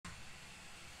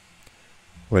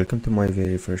Welcome to my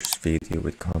very first video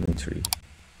with commentary.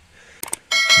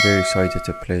 Very excited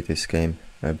to play this game.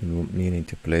 I've been meaning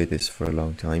to play this for a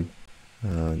long time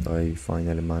and I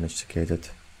finally managed to get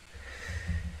it.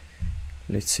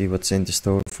 Let's see what's in the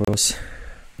store for us.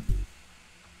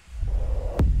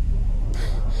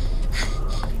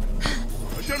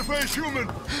 Identify as human!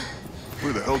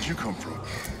 Where the hell did you come from?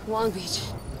 Long Beach.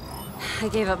 I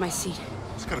gave up my seat.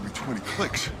 It's gotta be 20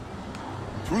 clicks.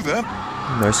 Through them?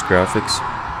 Nice graphics.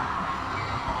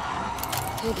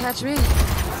 Can't catch me.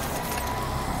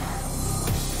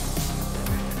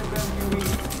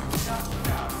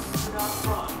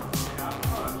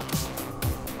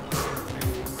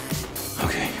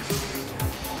 Okay.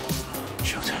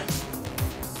 Showtime.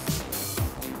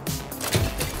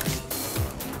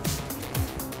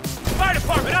 Fire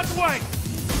department, out the way!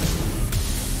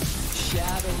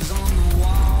 Shadows on the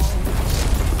wall.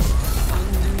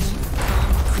 Underneath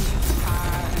concrete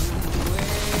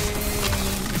highways.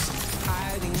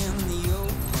 Hiding in the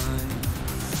open.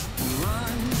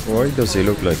 Why does he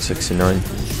look like 69?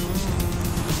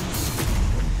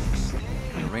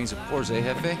 Rains of course, eh,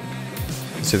 Jefe?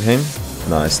 Is it him?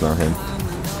 No, it's not him.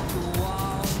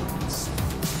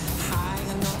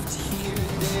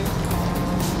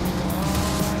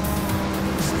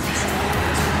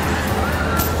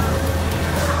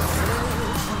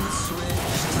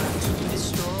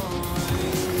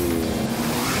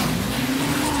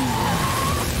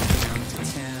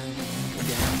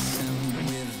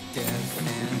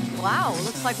 Wow,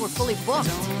 looks like we're fully booked.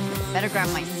 Better grab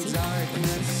my seat.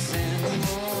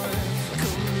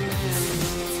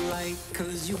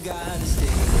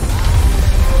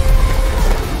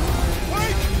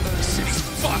 Wait! The city's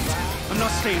fucked! I'm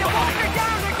not staying behind. They're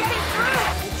down! They're getting through!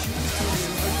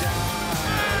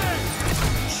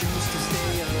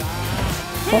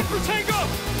 Go for Tango!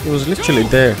 He was literally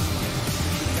there.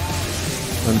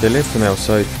 And they left him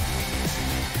outside.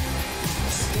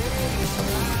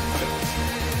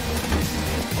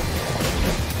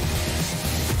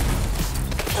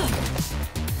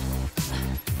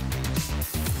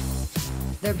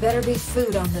 There better be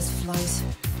food on this flight.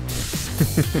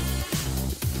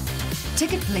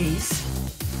 Ticket, please.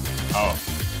 Oh,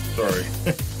 sorry.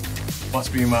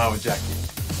 Must be my with Jackie.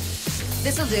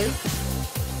 This'll do.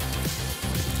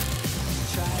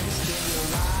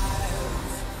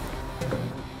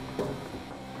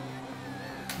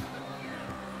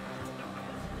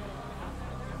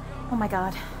 Oh my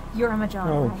god, you're Emma John,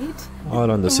 Oh, right?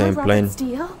 all on the And same we're plane. Robert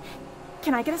Steele?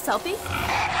 Can I get a selfie?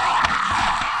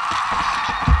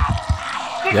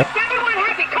 Yep.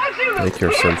 Take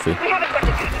your selfie.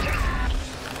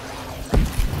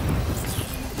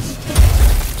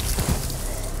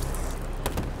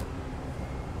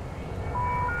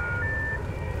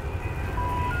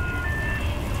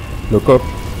 Look up.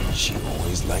 She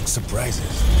always likes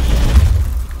surprises.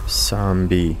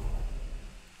 Zombie.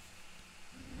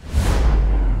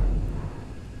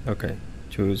 Okay.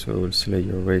 Choose who will slay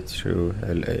your way through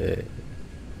LAA.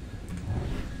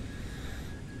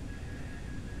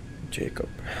 Jacob.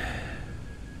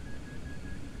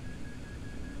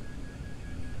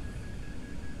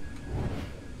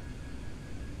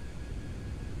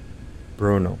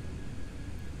 Bruno.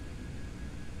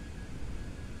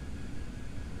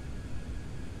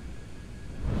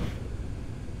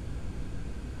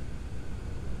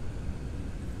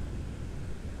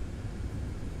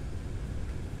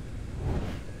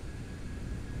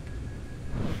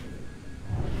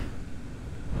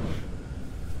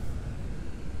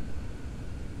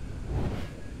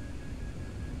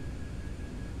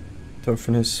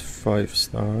 Toughness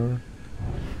 5-star.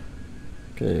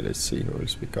 Okay, let's see who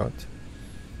else we got.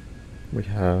 We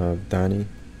have Danny.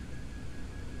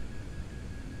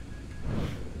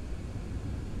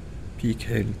 Peak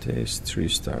hail taste 3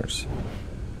 stars.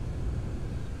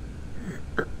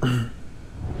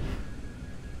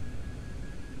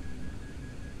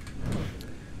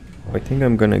 I think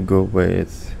I'm gonna go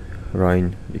with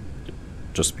Ryan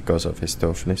just because of his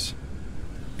toughness.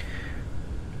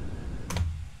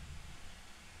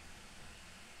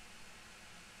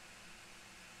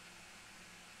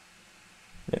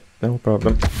 Yeah, no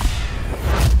problem.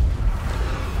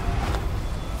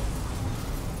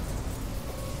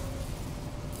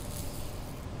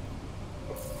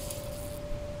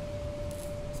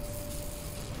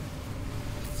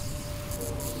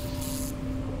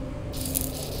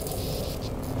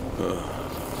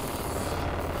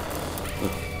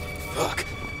 Fuck.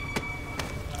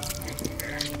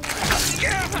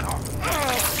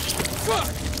 Fuck!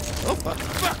 Oh, fuck,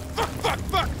 fuck, fuck, fuck,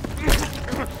 fuck!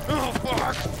 Oh,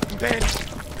 fuck! Bandit!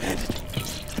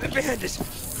 Bandit! Bandit!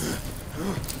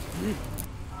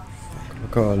 What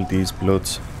Fuck all these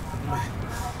bloods.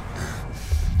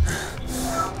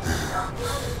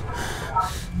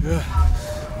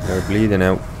 They're bleeding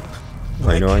out.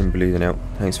 I know I'm bleeding out.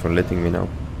 Thanks for letting me know.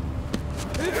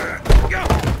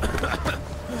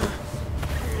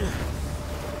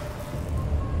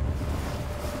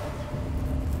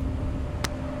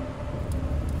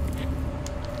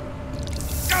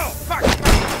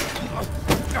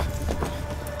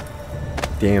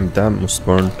 Damn, that must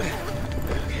burn.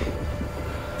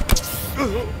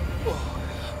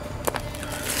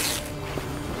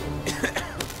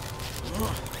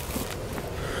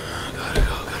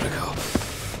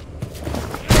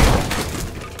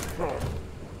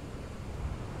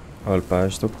 All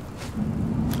patched up.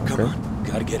 Come on,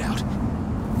 gotta get out.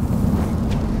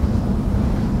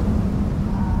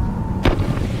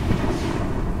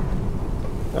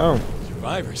 Oh.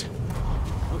 Survivors.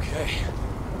 Okay.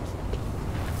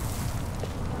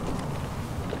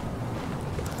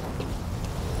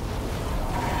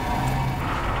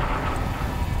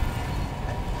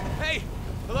 Hey!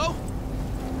 Hello?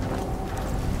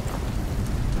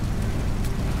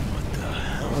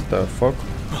 What the fuck?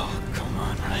 Oh, come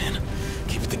on, Ryan.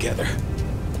 Keep it together.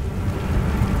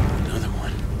 Another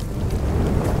one.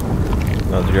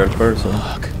 Not real person.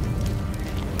 Fuck.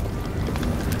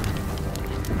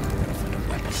 Gotta find a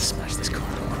weapon to smash this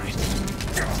cargo crate.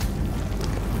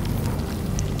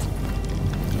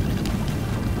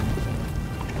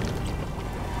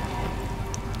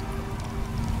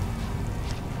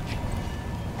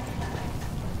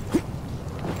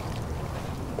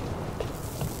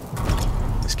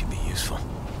 This could be useful.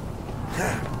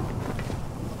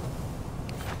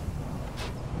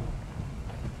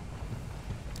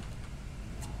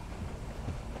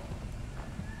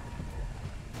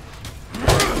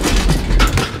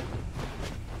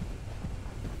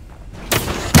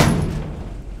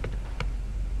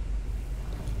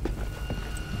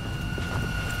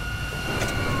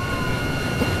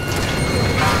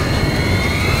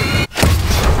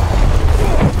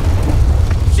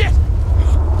 Shit!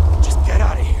 Just get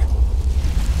out of here.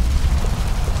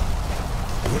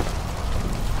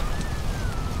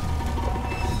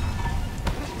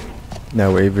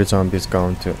 Now every zombie is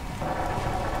going to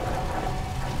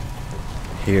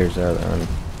hear that and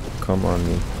come on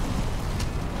me.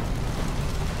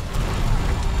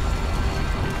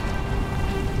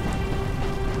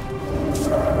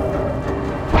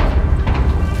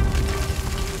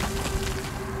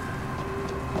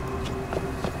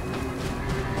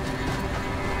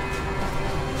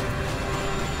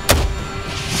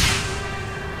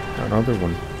 Another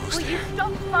one. Will you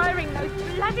stop firing those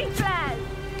bloody flares?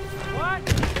 What?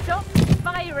 Stop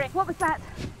firing. What was that?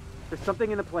 There's something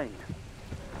in the plane.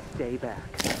 Stay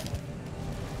back.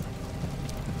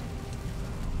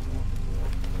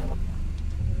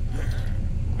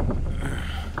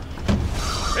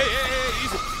 Hey,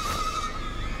 easy.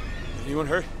 Anyone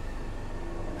hurt?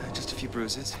 Just a few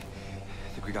bruises.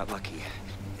 I think we got lucky.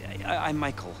 I'm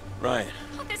Michael. Ryan.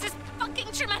 Oh, this is fucking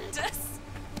tremendous.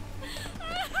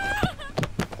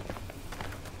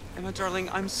 Emma, darling,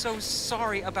 I'm so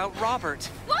sorry about Robert.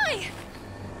 Why?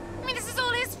 I mean, this is all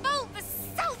his fault, the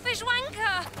selfish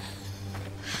wanker.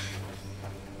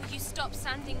 Will you stop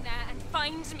standing there and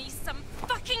find me some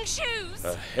fucking shoes?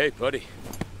 Hey, buddy.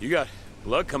 You got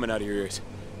blood coming out of your ears.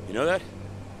 You know that?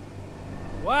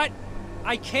 What?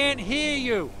 I can't hear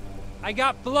you. I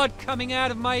got blood coming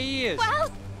out of my ears.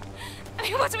 Well, I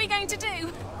mean, what are we going to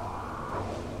do?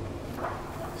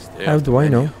 Stay How off do the I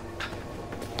menu. know?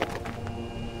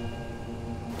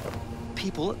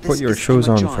 People, Put this your is shoes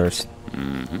Emma on Johns. first.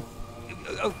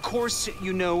 Of course,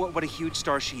 you know what a huge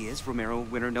star she is, Romero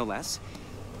winner no less.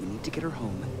 We need to get her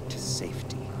home to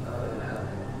safety.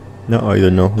 No, I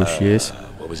don't know who she is.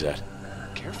 What was that?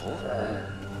 Careful.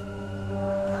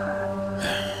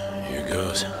 Here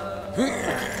goes.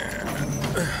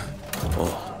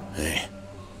 Oh, hey.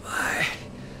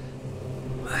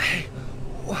 My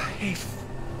wife.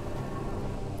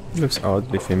 Looks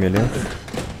oddly familiar.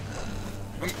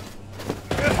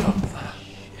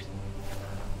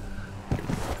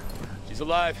 She's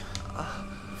alive.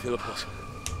 Feel a pulse.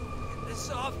 Get this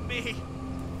off me.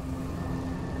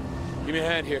 Give me a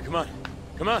hand here. Come on.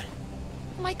 Come on.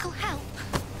 Michael, help.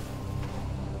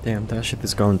 Damn, that shit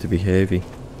is going to be heavy.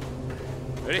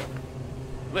 Ready?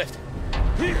 Lift.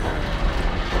 It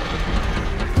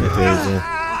is.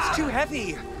 It's too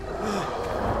heavy. I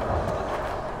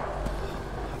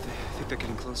think they're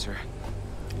getting closer.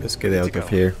 Let's get out of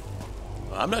here.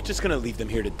 I'm not just gonna leave them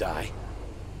here to die.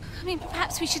 I mean,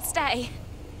 perhaps we should stay.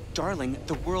 Darling,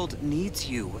 the world needs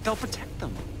you. They'll protect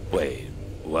them. Wait,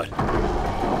 what?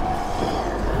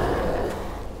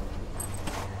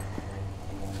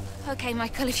 okay,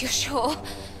 Michael, if you're sure.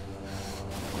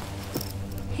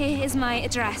 Here is my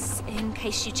address, in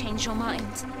case you change your mind.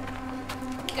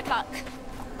 Good luck.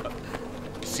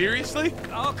 Seriously?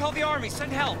 I'll call the army.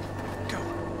 Send help. Go.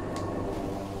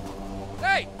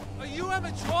 Hey, are you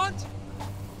Emma Trant?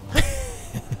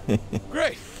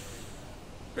 Great.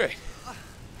 Great.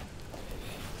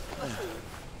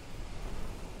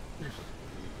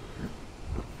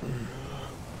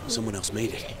 Someone else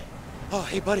made it. Oh,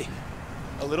 hey, buddy.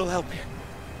 A little help here.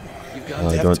 You've got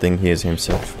I don't think he is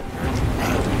himself.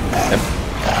 Yep.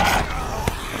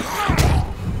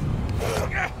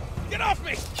 Get off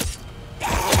me!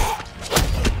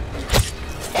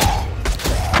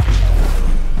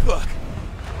 Fuck.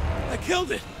 I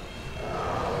killed it.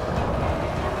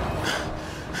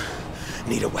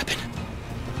 Need a weapon.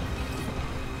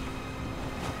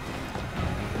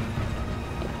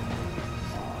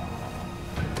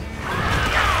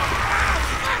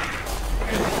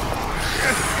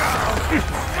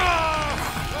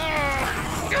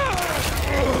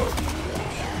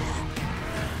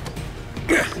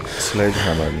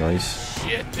 Sledgehammer, nice.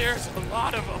 Shit, there's a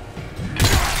lot of them.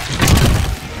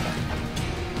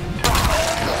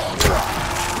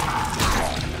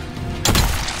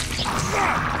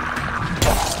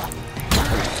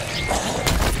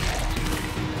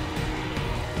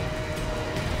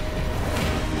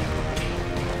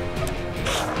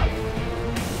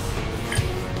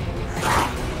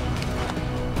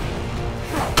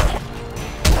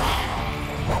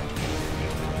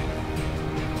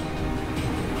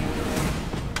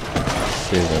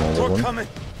 Here's another one. Coming.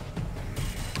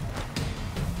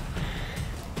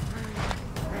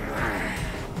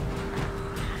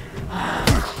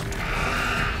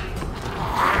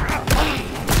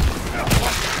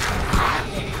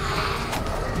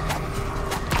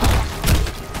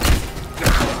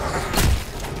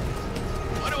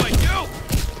 What do I do?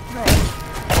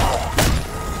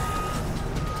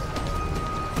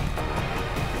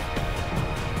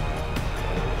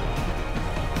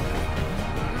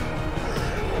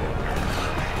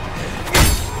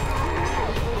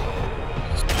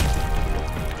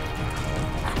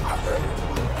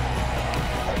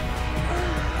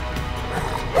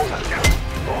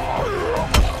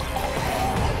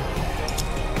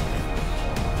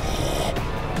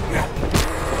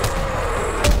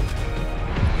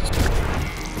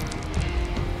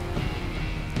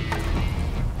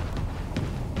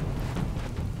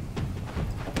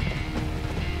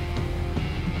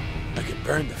 I could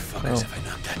burn the fuckers if I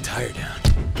knocked that tire down.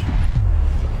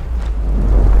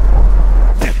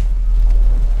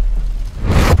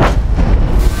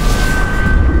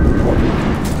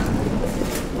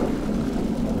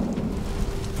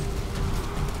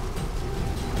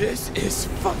 This is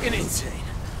fucking insane.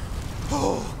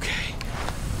 Okay.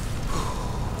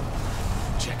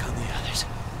 Check on the others.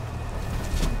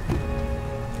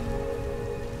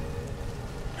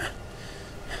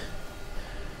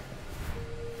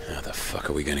 How the fuck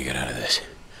are we gonna get out of this?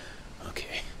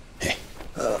 Okay. Hey.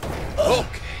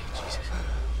 Okay. Jesus.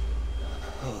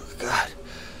 Oh, God.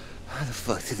 How the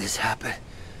fuck did this happen?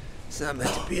 It's not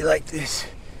meant to be like this.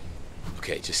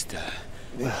 Okay, just,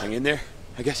 hang in there,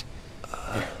 I guess.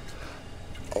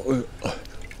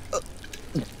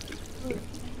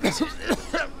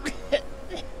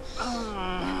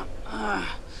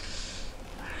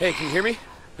 Hey, can you hear me?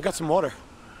 I got some water.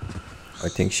 I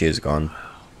think she is gone.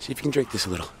 See if you can drink this a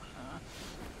little.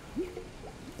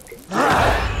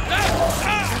 Ah,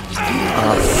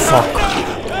 fuck.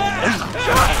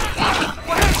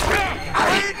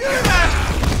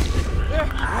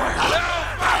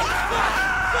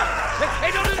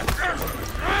 Hey, don't do that!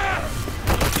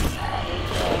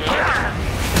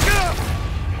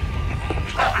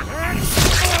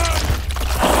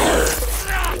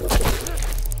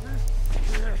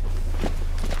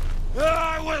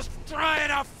 I was trying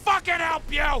to fucking help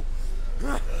you!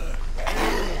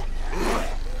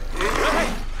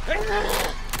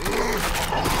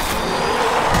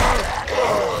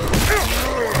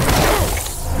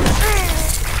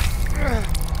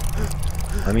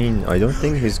 I mean, I don't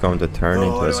think he's going to turn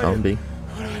into a zombie.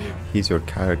 He's your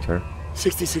character.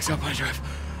 66 Alpine Drive.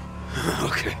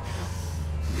 Okay.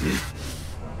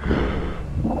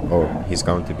 Oh, he's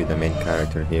going to be the main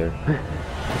character here.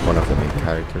 One of the main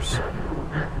characters.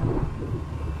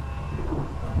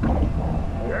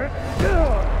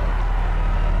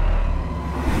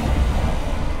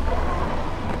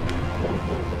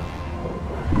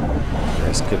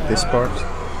 Let's skip this part.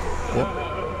 Yep.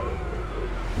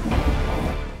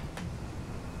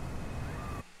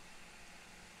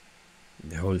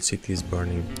 The whole city is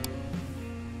burning.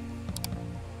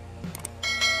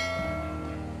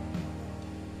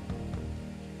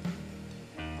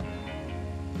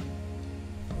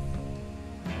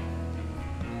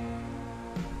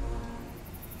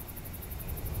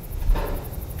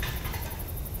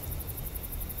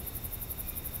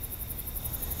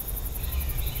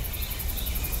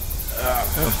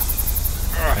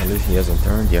 At least he hasn't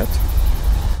turned yet.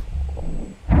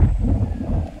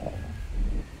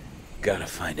 Gotta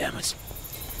find Emmons.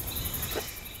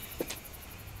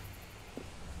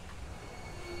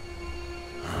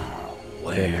 Oh,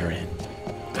 where in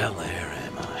BEL-AIR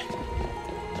am I?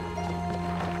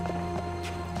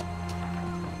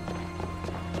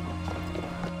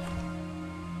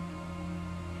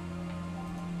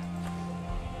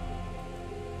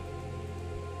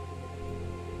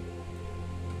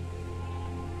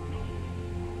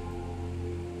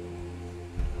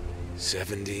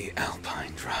 "70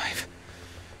 Alpine Drive."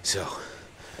 So,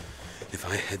 if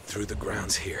I head through the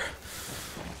grounds here,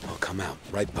 I'll come out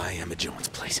right by Emma Jones'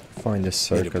 place. Find the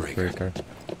circuit breaker.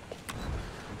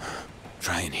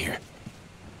 Try in here.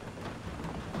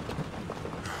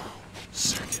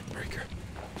 Circuit breaker.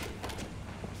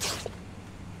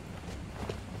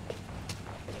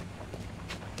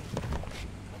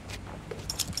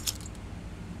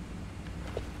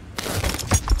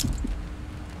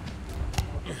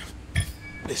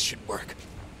 This should work.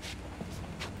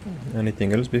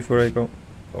 Anything else before I go?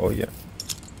 Oh yeah.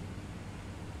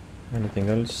 Anything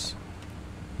else?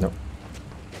 No.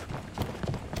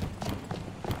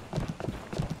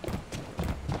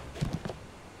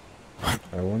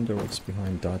 I wonder what's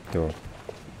behind that door.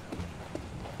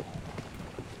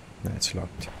 That's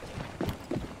locked.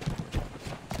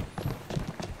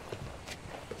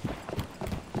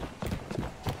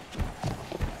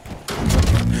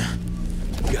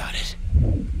 Got it.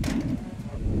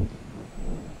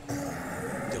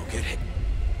 Don't get hit.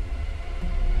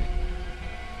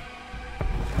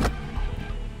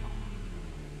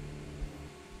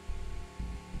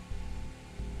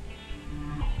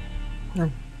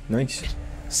 Oh, nice.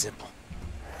 Simple.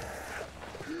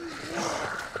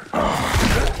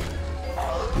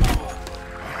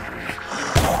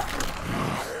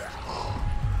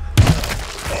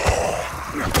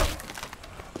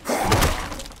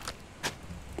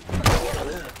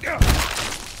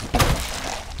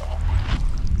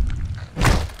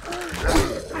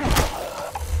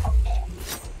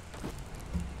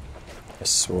 A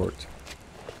sword.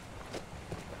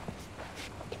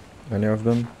 Any of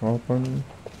them open?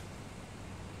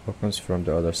 Opens from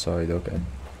the other side, okay.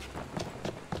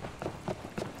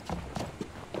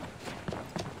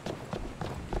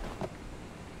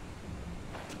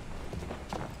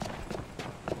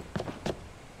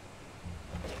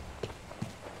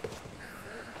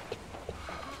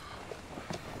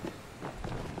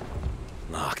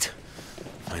 Locked.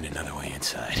 Find another way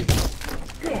inside.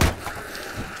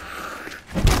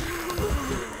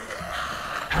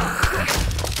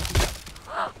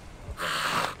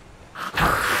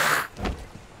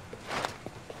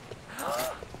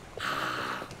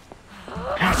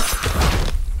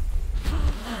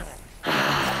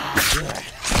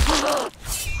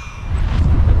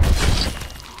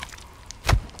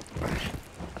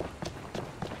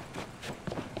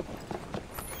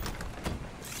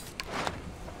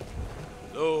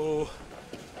 Hello?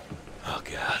 Oh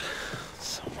God,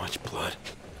 so much blood.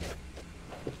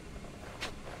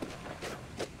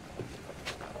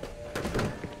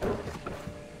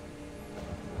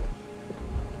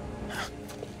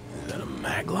 Is that a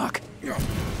maglock?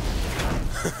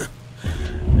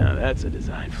 Now that's a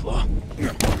design flaw.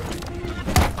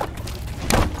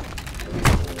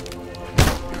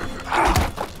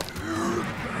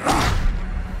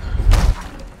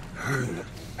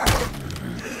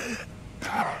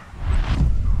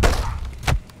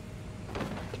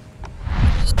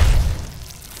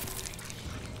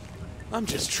 I'm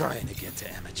just trying to get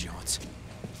to Emma Jones.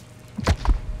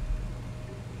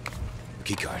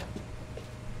 Keycard.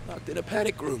 Locked in a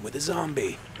panic room with a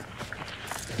zombie.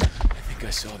 I think I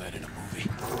saw that in a movie.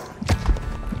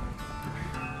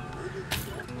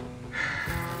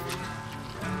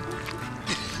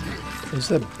 Is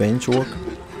that bench work?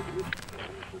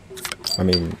 I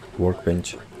mean,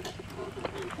 workbench.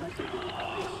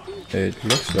 It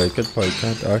looks like it, but I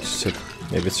can't access it.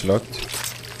 Maybe it's locked.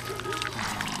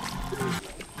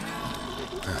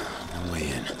 No way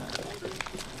in.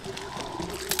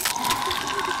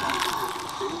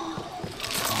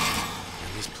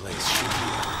 This place should be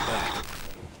out back.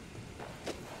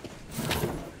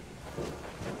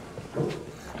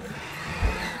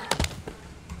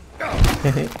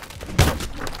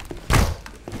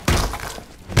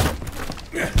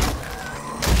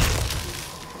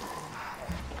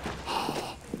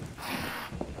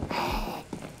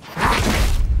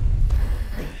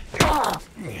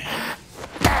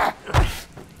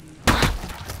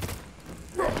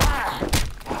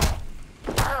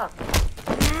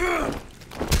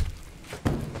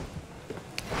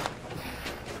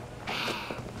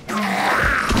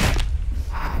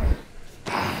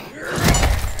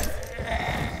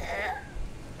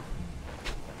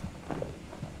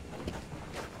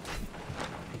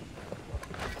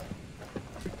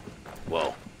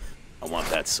 Whoa. I want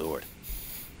that sword.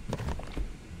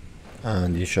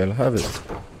 And you shall have it.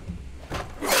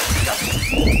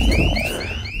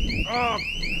 Oh,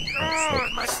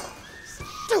 God, my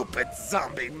stupid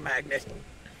zombie magnet.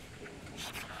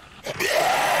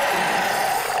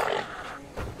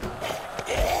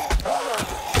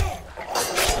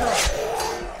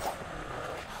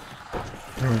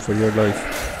 Run for your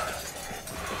life.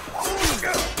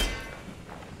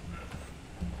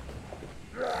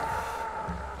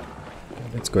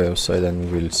 Let's go outside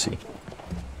and we'll see.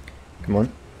 Come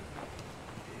on.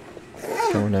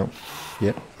 Come on now.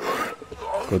 Yeah.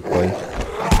 Goodbye.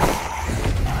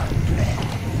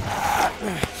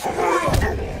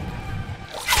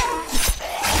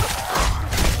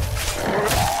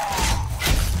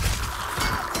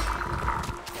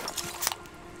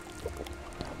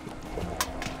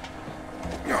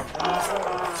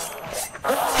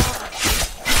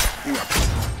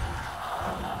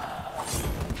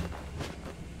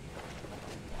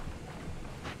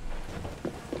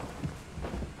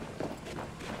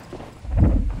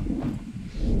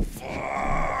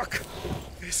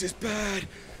 This is bad.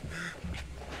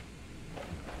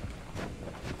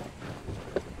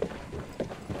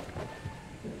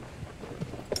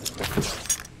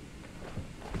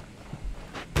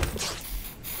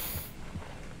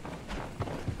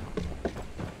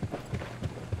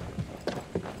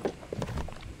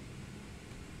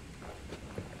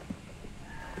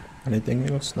 Anything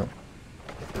else? No.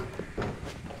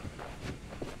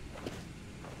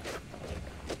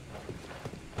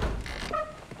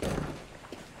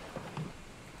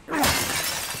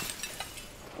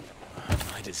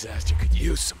 Disaster could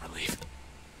use some relief.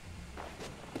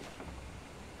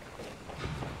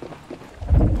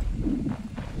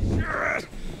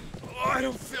 Oh, I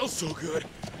don't feel so good.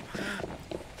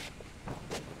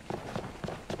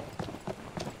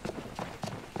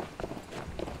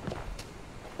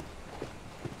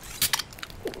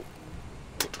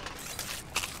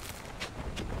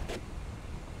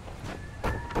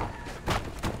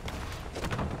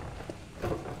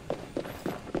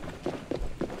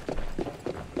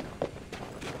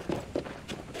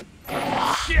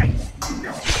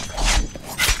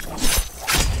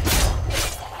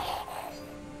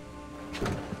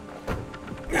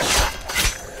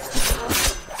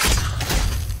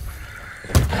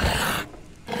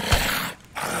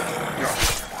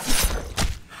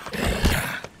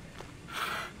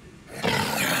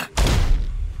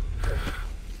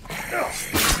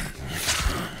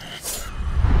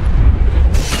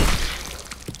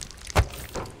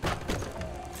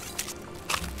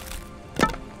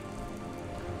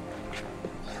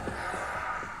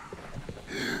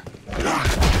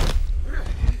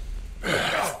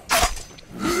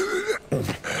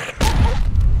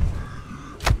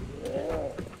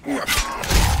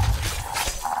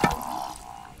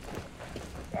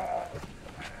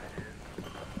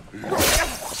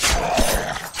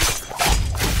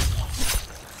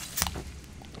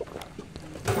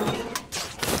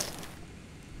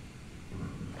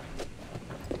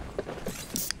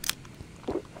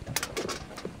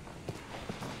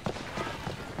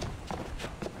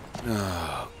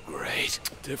 Oh, great.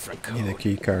 Different code. Need a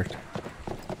key card.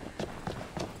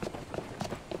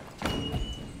 I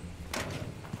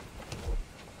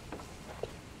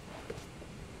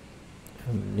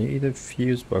need a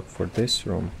fuse box for this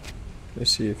room.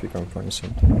 Let's see if you can find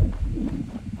something.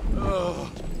 Oh,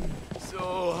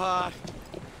 so hot.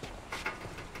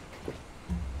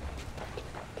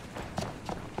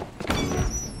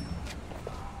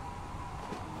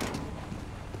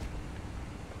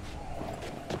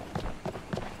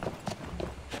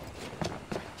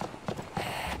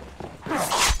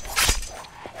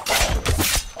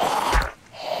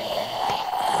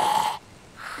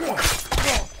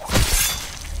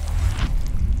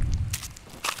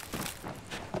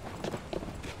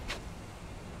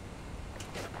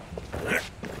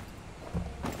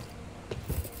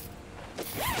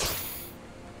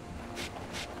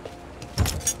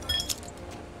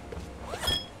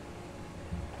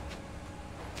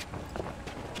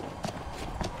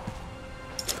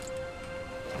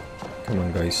 Come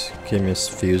on guys, give me a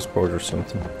fuse board or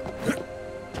something.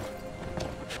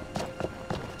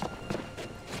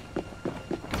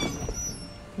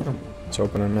 Oh, it's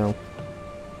opening now.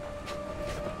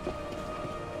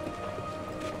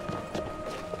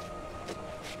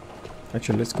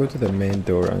 Actually, let's go to the main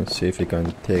door and see if we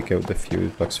can take out the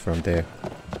fuse box from there.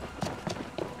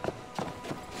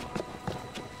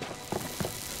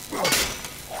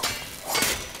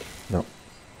 No.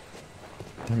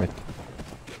 Damn it.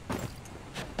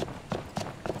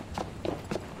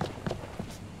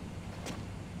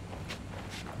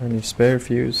 Any spare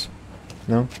fuse?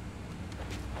 No?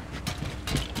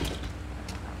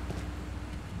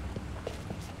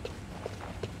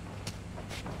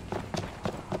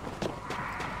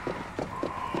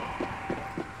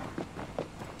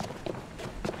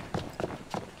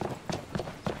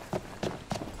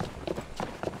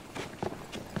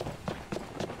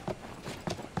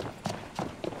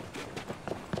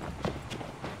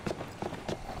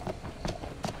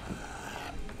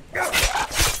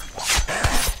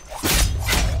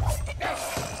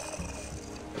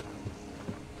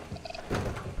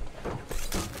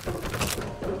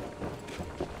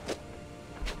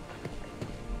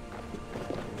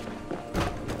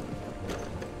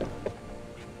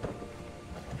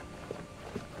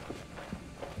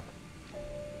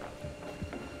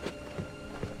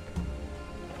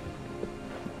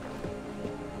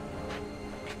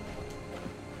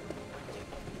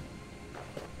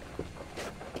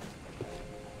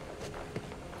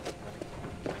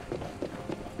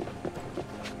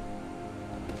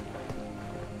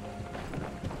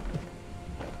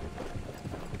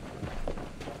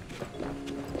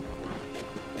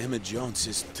 Emma Jones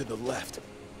is to the left.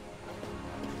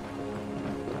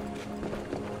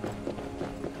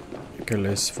 Okay,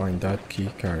 let's find that key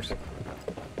card.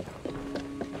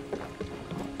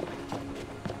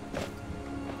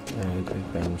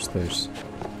 And downstairs.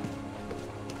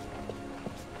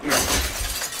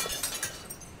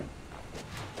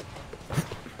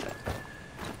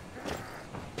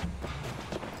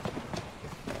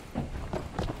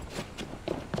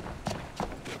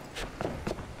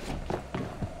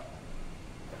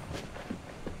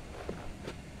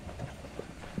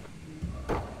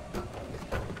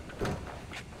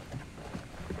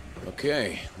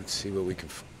 Okay, let's see what we can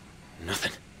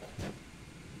nothing.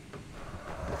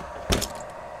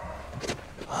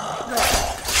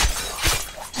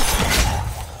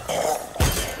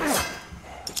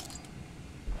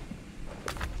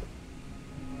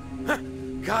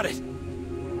 Got it.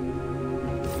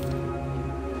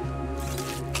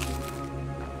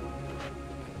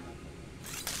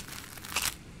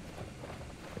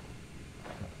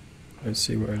 Let's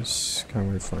see what else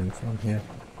can we find from here.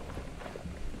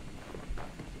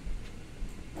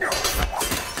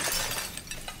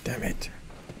 Damn it.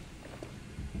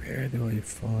 Where do I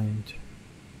find...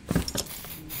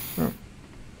 Oh.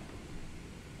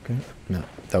 Okay. No,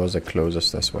 that was the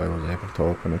closest, that's why I was able to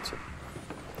open it.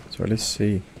 So let's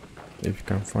see if you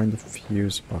can find the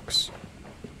fuse box.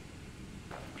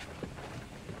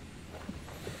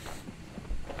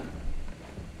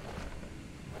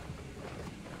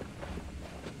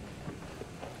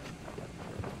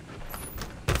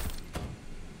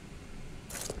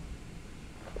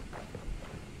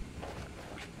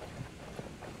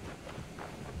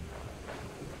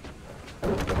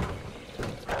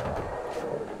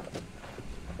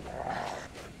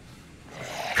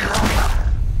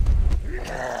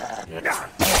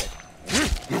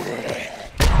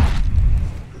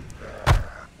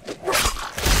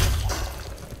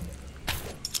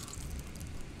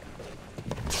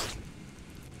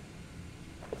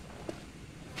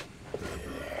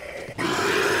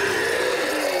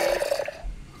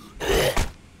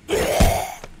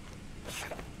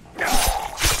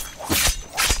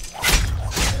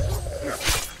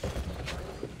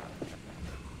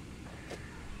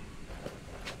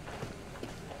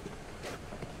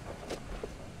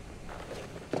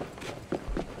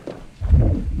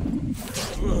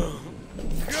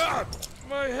 God,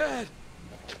 my head.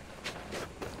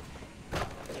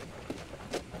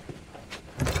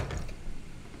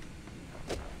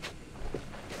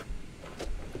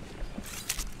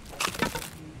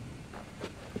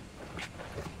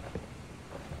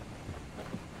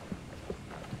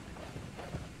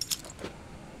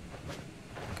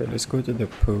 Okay, let's go to the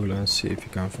pool and see if you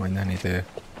can find any there.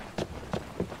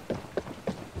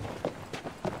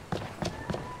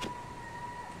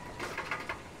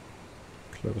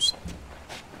 Closed.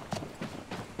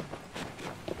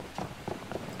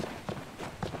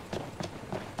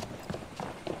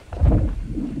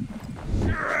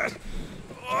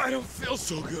 Oh, I don't feel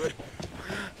so good.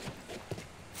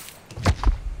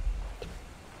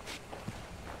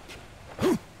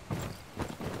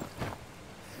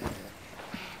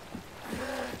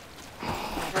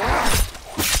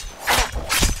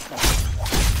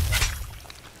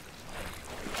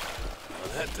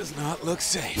 That does not look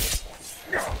safe.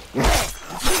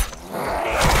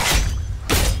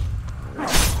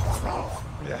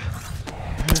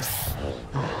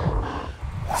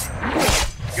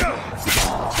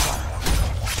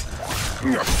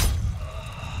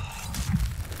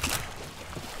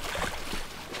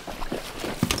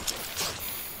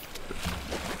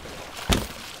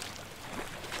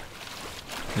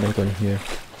 Not on here.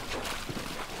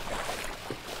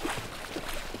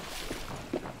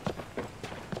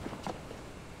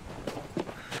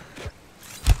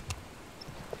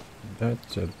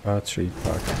 That's a battery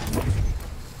pack.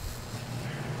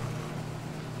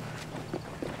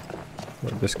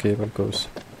 Where this cable goes.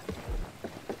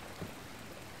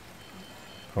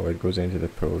 Oh, it goes into the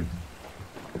pole.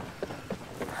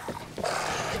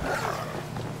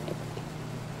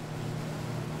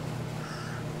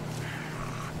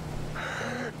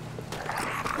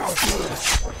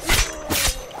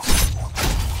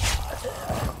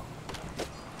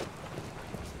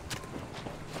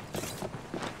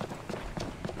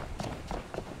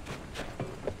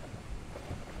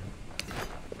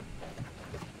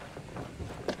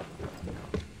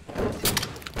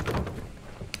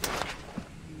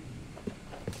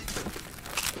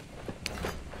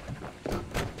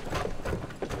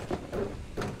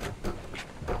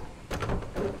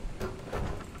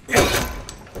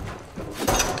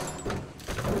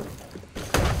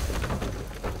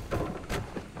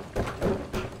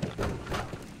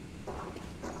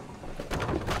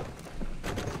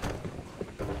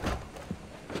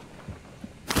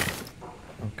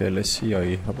 Okay, let's see.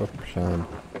 I have a plan.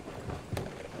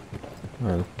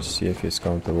 I'll see if it's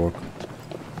going to work.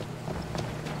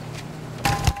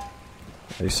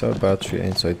 I saw a battery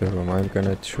inside the room. I'm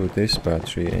gonna throw this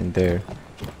battery in there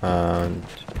and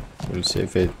we'll see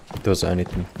if it does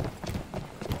anything.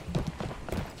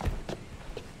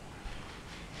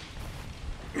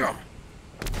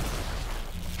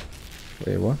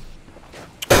 Wait, what?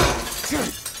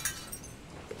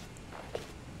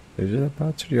 Is it a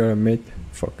battery or a med?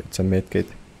 Fuck, it's a med kit.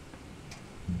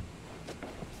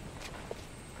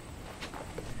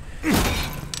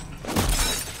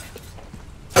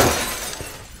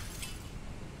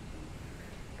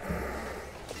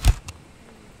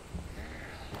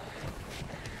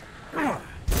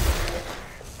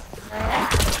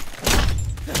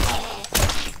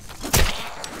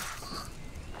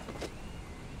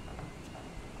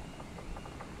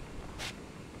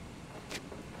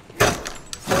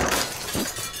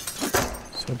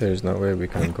 There's no way we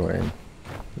can go in.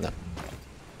 No.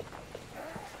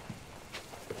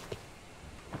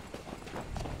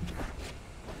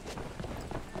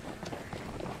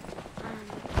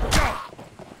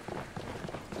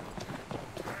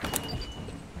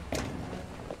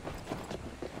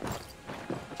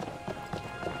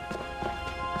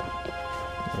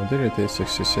 Oh, there it is,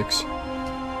 66.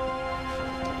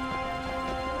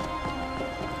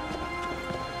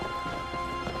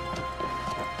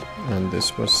 And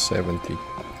this was 70.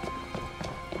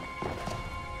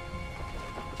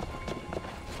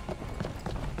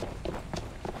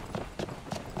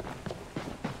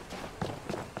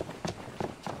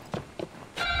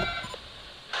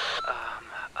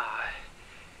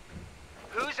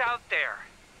 Who's out there?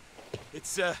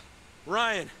 It's,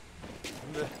 Ryan.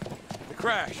 From the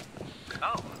crash.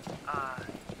 Oh,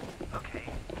 okay.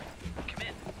 Come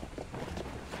in.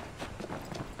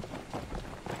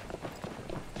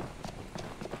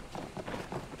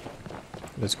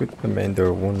 Let's go to the main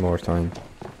door one more time.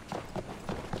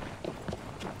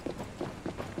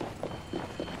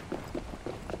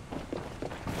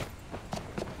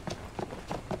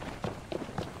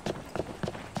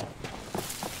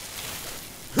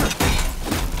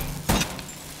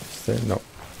 Still no.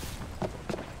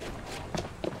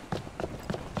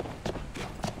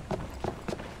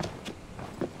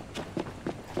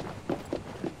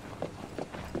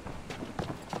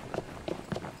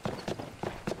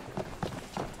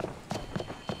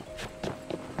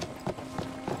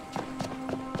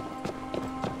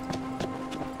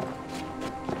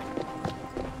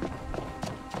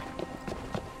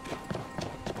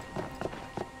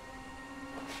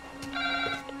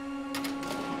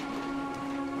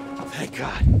 Thank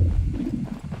God.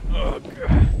 Oh,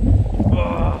 God.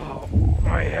 Oh,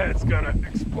 my head's gonna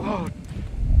explode.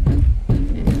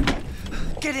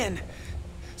 Get in!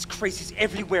 This crazy's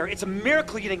everywhere. It's a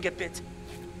miracle you didn't get bit.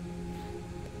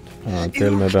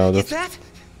 Tell me about it. That?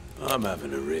 I'm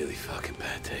having a really fucking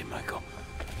bad day, Michael.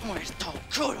 Where's Tom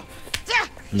Crudo?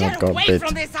 Not Get got away bit.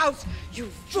 from this house, you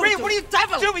Ray, what are you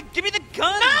devil! doing? Give me the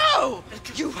gun! No!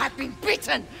 You have been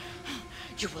bitten.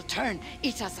 You will turn.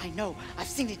 Eat us, I know. I've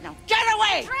seen it now. Get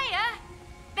away! Freya!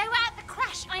 They were at the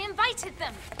crash. I invited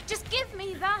them. Just give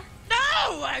me the...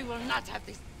 No! I will not have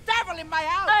this devil in my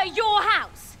house! Your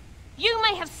house. You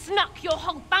may have snuck your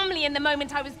whole family in the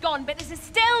moment I was gone, but this is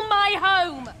still my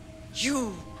home.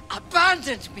 You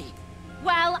abandoned me.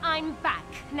 Well, I'm back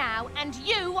now, and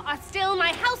you are still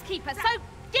my housekeeper, so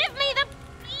give me the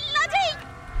bloody...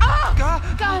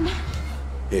 God. gun.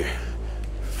 Here.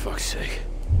 For fuck's sake.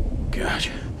 gosh.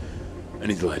 I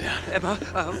need to lie down. Emma,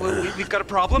 we've got a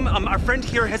problem. Our friend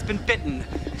here has been bitten.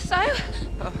 So?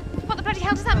 What the bloody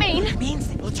hell does that mean? It means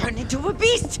they will turn into a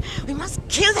beast. We must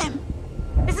kill them.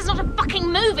 This is not a fucking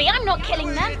movie. I'm not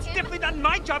killing them. It's definitely not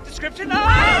my job description.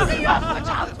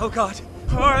 Oh, God.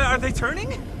 Are they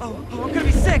turning? Oh, I'm gonna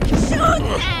be sick. shoot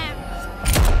them!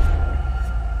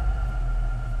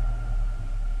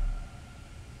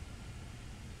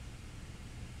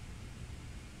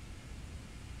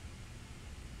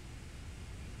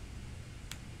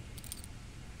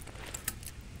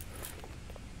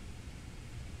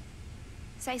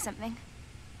 Say something.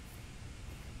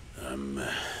 I'm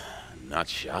not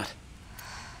shot.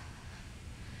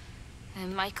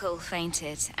 Michael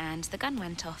fainted and the gun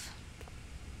went off.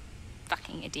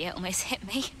 Fucking idiot, almost hit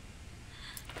me.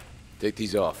 Take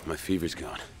these off. My fever's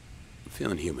gone. I'm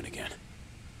feeling human again.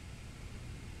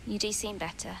 You do seem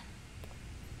better.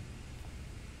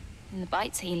 And the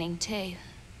bite's healing too.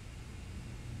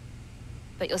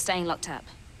 But you're staying locked up.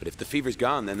 But if the fever's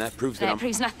gone, then that proves that No, I'm... it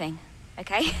proves nothing,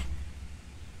 okay?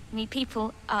 I mean,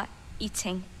 people are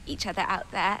eating each other out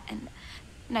there, and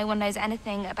no one knows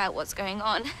anything about what's going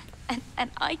on.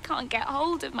 And I can't get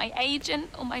hold of my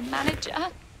agent or my manager.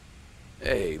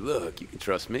 Hey, look, you can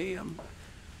trust me. I'm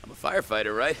a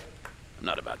firefighter, right? I'm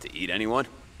not about to eat anyone.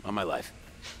 On my life.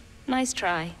 Nice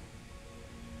try.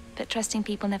 But trusting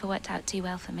people never worked out too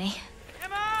well for me.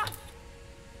 Emma!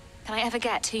 Can I ever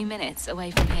get 2 minutes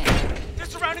away from here? They're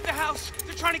surrounding the house.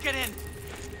 They're trying to get in.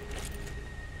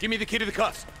 Give me the key to the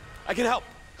cuffs. I can help.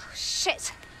 Oh,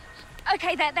 shit.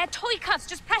 Okay, they're toy cuffs.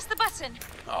 Just press the button.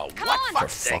 Oh, Come what? on. For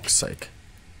fuck's sake.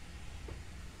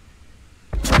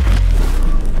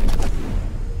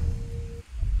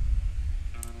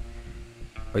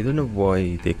 I don't know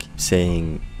why they keep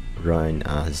saying Ryan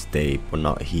as they, but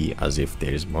not he, as if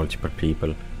there's multiple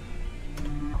people.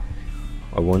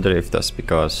 I wonder if that's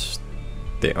because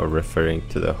they are referring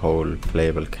to the whole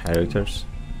playable characters.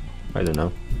 I don't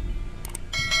know.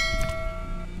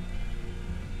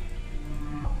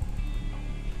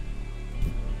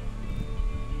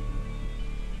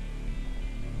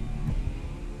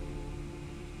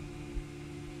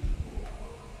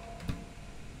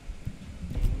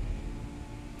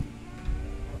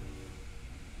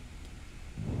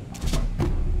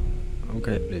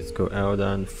 Okay, let's go out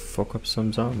and fuck up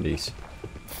some zombies.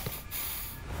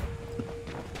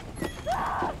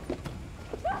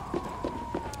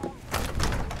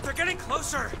 They're getting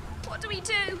closer. What do we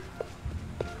do?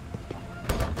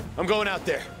 I'm going out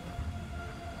there.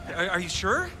 Are you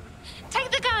sure?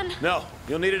 Take the gun. No,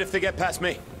 you'll need it if they get past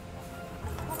me.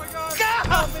 Oh my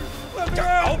God!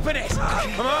 Open it!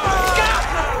 Come on!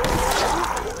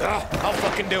 I'll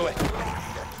fucking do it.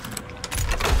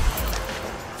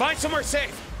 Find somewhere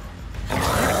safe.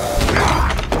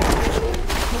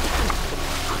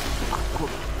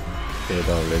 Dead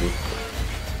already.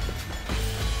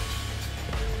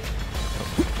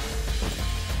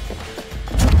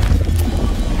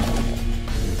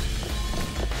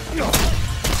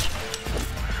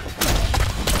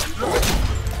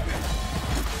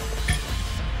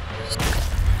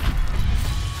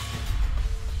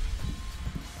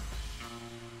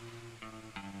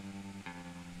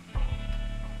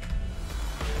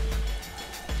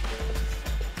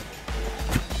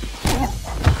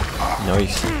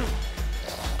 Nice.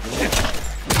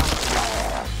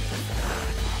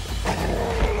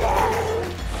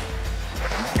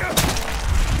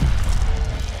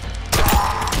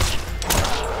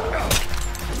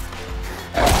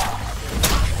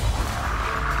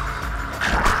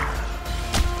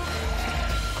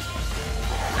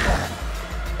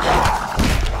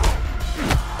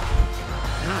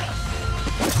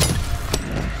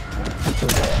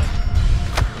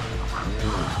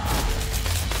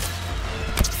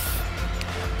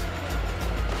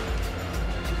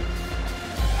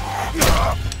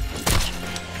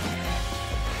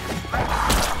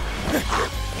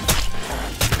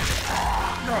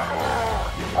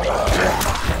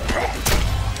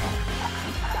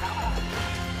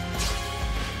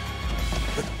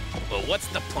 Well, what's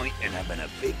the point in having a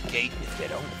big gate if they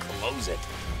don't close it?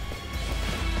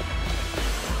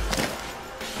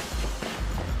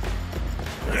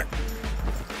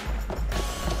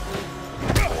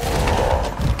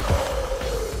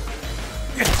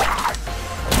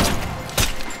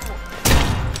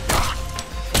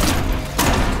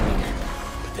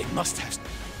 But they must have.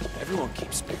 Everyone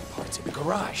keeps spare parts in the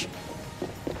garage.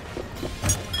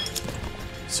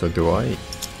 So do I.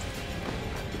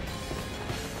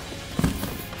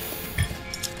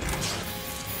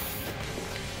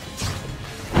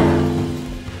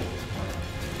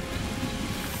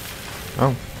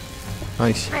 Oh,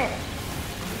 nice.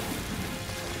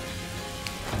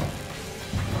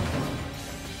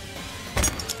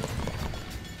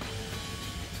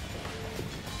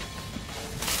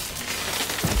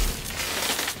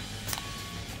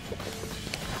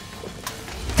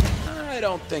 I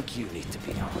don't think you need to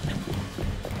be on.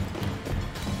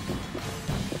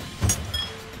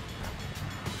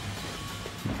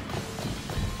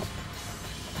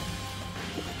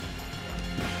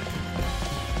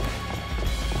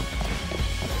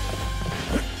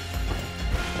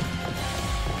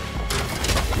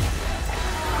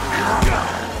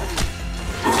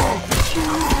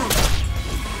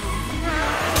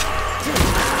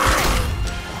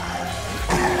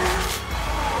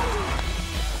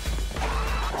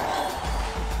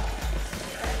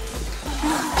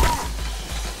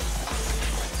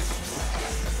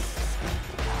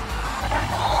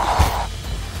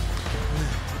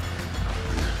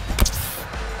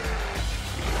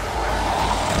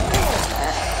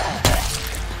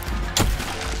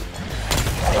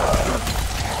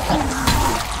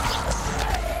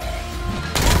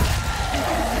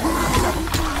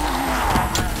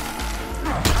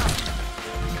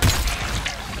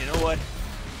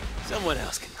 Someone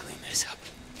else can clean this up.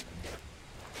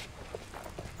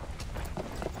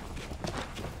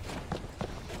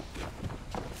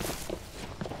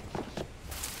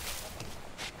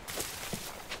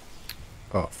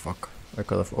 Oh fuck, I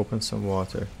could have opened some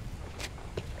water.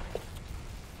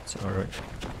 It's alright.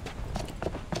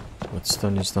 What's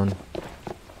done is done.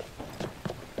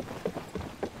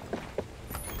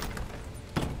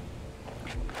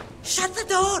 Shut the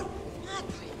door!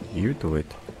 You do it.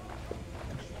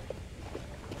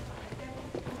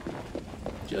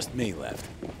 Just me left.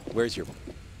 Where's your...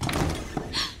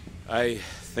 I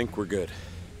think we're good.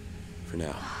 For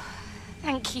now.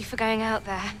 Thank you for going out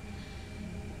there.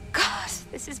 God,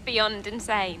 this is beyond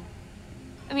insane.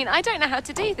 I mean, I don't know how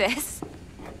to do this.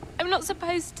 I'm not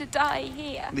supposed to die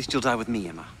here. At least you'll die with me,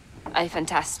 Emma. Oh,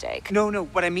 fantastic. No,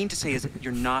 what I mean to say is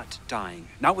you're not dying.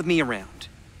 Not with me around.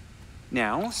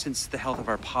 Now, since the health of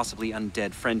our possibly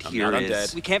undead friend I'm here not is...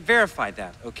 undead. We can't verify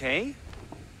that, okay?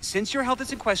 Since your health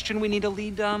is in question, we need a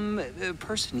lead,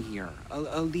 person here.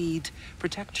 A lead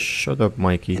protector. Shut up,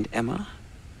 Mikey. And Emma,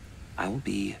 I will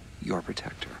be your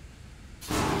protector.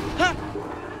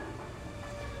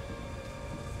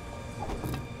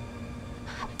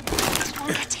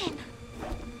 Get in.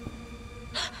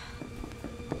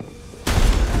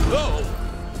 Whoa!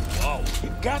 Whoa, you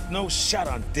got no shot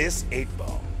on this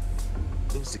 8-ball.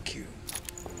 Lose the cue.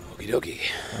 Okie dokie.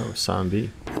 Oh, zombie.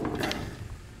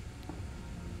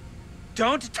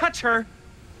 Don't touch her!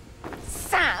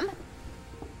 Sam?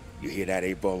 You hear that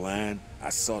 8-ball line? I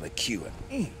saw the cue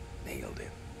and nailed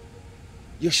it.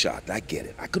 You're shocked, I get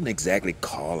it. I couldn't exactly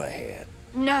call ahead.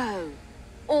 No.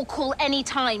 Or call any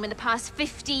time in the past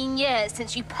 15 years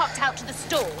since you popped out to the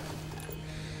store.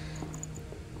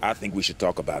 I think we should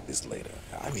talk about this later.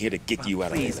 I'm here to get you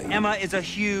out Please, of here. Emma is a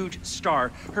huge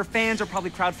star. Her fans are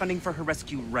probably crowdfunding for her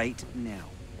rescue right now.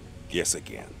 Yes,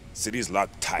 again. City's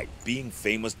locked tight. Being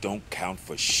famous don't count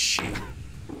for shit.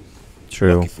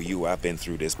 True. Lucky for you, I've been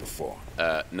through this before.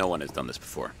 No one has done this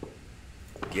before.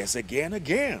 Yes,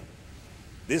 again.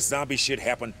 This zombie shit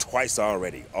happened twice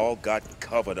already. All got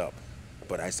covered up.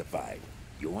 But I survived.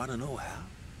 You wanna know how?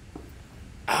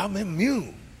 I'm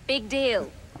immune. Big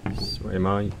deal. So am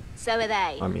I. So are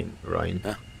they. I mean, Ryan.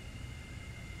 Huh?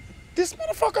 This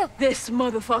motherfucker? This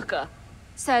motherfucker.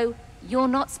 So, you're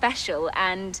not special,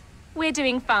 and we're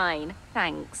doing fine,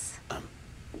 thanks.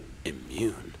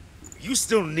 Immune? You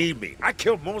still need me. I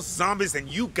killed more zombies than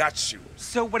you got shoes.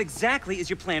 So what exactly is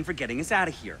your plan for getting us out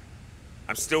of here?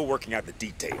 I'm still working out the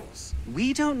details.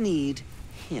 We don't need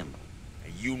him.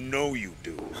 And you know you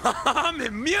do. I'm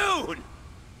immune!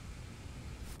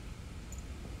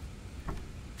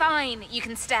 Fine, you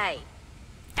can stay.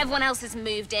 Everyone else has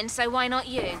moved in, so why not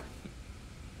you?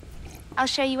 I'll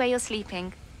show you where you're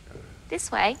sleeping.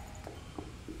 This way.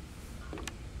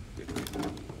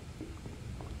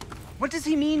 What does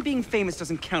he mean being famous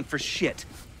doesn't count for shit?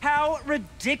 How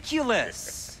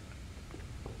ridiculous!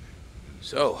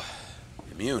 So,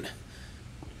 immune.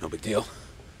 No big deal.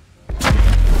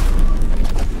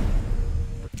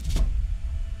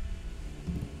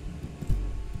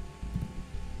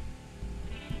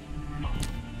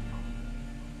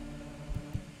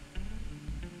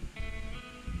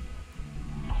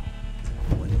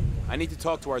 I need to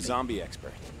talk to our zombie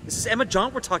expert. This is Emma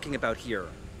Jaunt we're talking about here.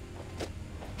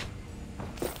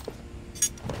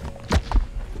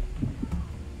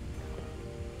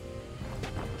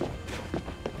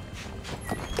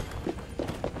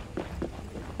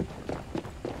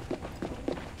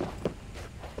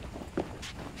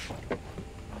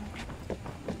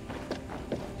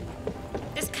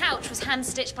 This couch was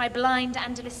hand-stitched by blind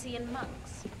Andalusian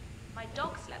monks. My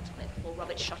dog slept on it before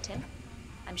Robert shot him.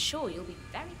 I'm sure you'll be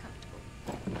very comfortable.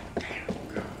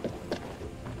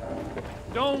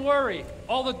 Don't worry,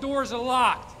 all the doors are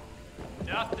locked.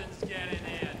 Nothing's getting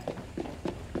in.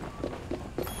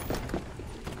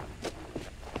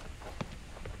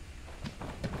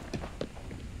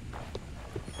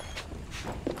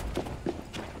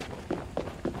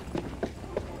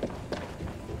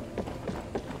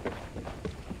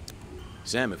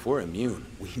 Sam, if we're immune,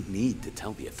 we need to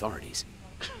tell the authorities.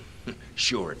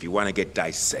 Sure, if you want to get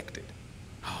dissected.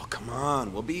 Oh, come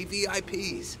on, we'll be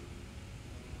VIPs.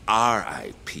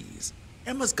 RIPs.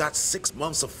 Emma's got 6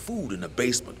 months of food in the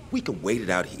basement. We can wait it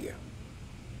out here.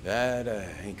 That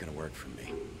ain't gonna work for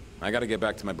me. I gotta get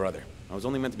back to my brother. I was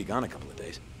only meant to be gone a couple of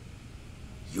days.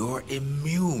 You're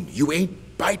immune. You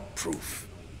ain't bite-proof.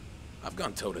 I've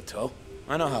gone toe-to-toe.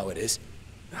 I know how it is.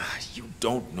 You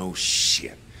don't know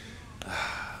shit.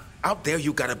 Out there,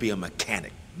 you gotta be a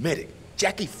mechanic, medic.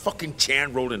 Jackie fucking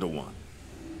Chan rolled into one.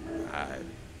 I've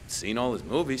seen all his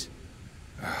movies.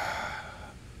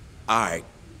 Alright,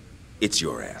 it's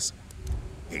your ass.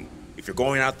 Hey, if you're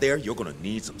going out there, you're gonna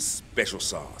need some special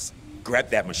sauce. Grab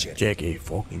that machete. Jackie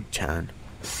fucking Chan.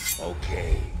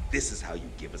 Okay, this is how you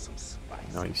give it some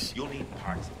spice. Nice. You'll need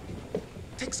parts of it.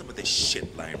 Take some of this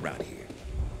shit lying around here.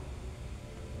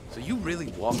 So you really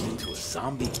walked into a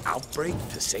zombie outbreak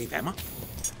to save Emma?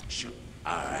 Sure.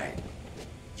 Alright.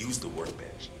 Use the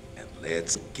workbench, and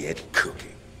let's get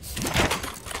cooking.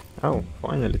 Oh,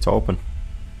 finally it's open.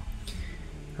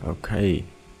 Okay.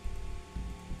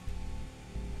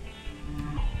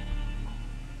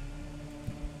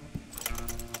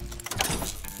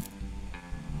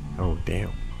 Oh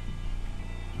damn.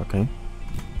 Okay.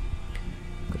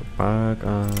 Go back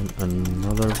and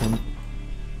another one.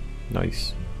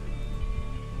 Nice.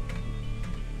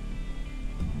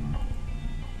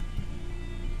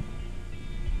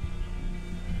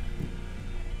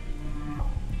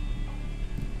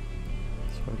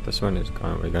 So this one is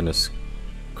gone. We're gonna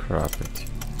scrap it.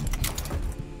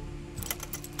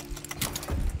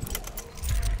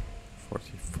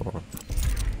 44.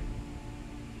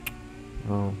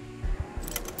 Oh.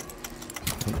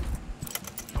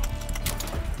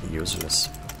 Useless.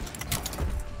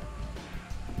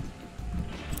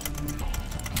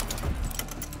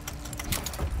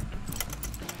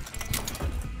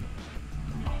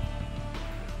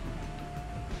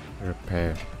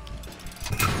 Repair.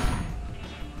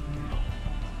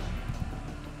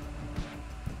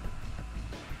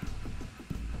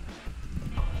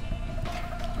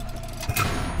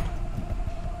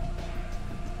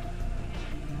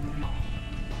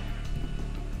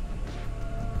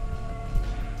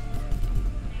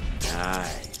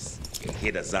 Nice. You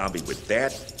hit a zombie with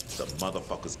that, the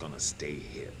motherfucker's gonna stay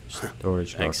hit.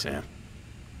 Storage. Thanks, Sam.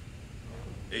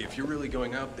 Hey, if you're really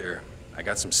going out there, I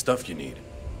got some stuff you need.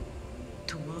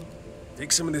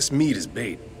 Take some of this meat as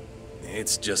bait.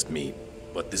 It's just meat,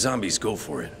 but the zombies go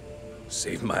for it.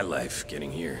 Saved my life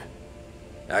getting here.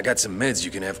 I got some meds you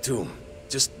can have too.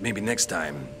 Just maybe next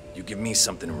time, you give me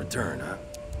something in return, huh?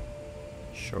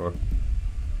 Sure.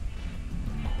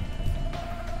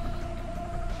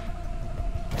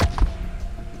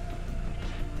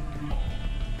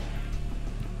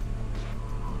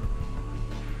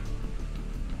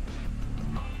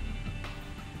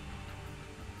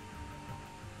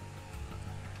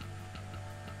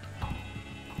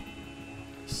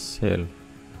 Sell.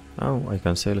 Oh, I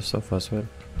can sell stuff as well.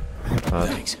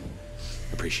 Thanks.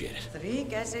 Appreciate it. 3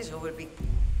 gases who will be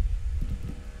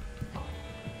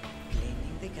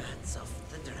cleaning the guts off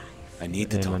the drive. I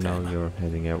need to Emma, talk to now Emma. you're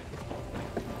heading out.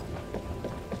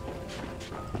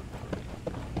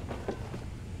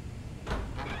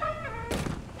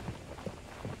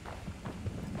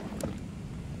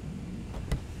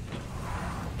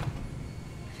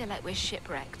 I feel like we're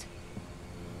shipwrecked.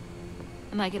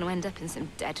 Am I going to end up in some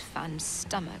dead fan's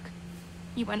stomach?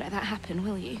 You won't let that happen,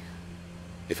 will you?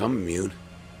 If I'm immune,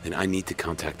 then I need to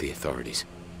contact the authorities.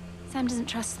 Sam doesn't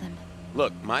trust them.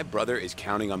 Look, my brother is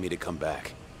counting on me to come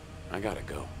back. I gotta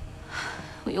go.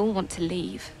 We all want to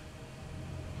leave.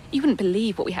 You wouldn't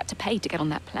believe what we had to pay to get on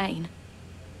that plane.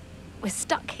 We're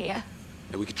stuck here.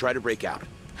 And we could try to break out.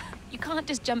 You can't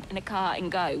just jump in a car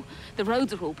and go. The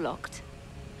roads are all blocked.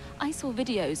 I saw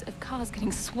videos of cars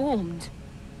getting swarmed.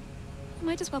 You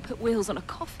might as well put wheels on a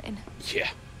coffin. Yeah,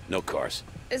 no cars.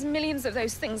 There's millions of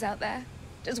those things out there,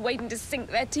 just waiting to sink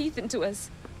their teeth into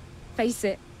us. Face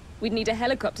it, we'd need a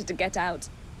helicopter to get out.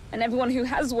 And everyone who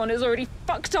has one is already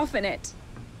fucked off in it.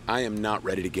 I am not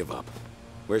ready to give up.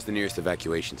 Where's the nearest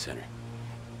evacuation center?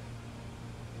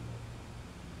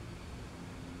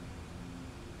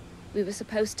 We were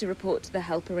supposed to report to the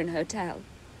Halperin Hotel.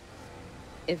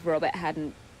 If Robert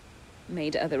hadn't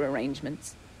made other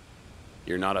arrangements.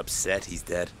 You're not upset he's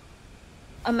dead?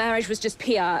 Our marriage was just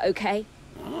PR, okay?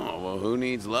 Oh, well, who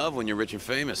needs love when you're rich and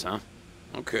famous, huh?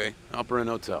 Okay, Halperin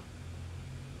Hotel.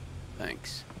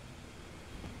 Thanks.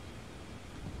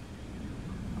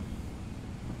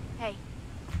 Hey.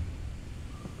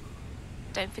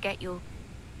 Don't forget your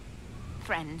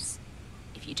friends,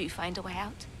 if you do find a way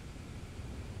out.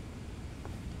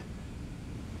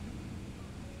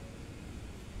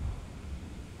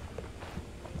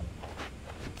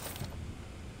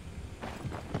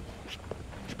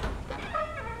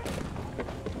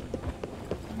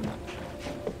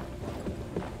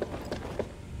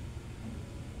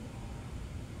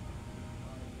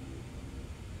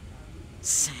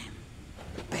 Sam,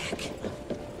 back.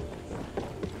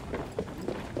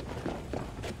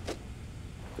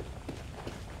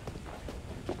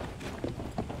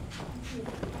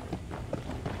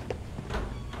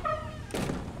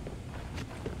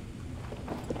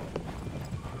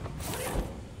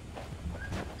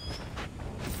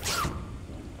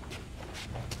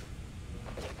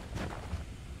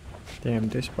 Damn,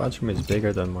 this bathroom is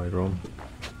bigger than my room.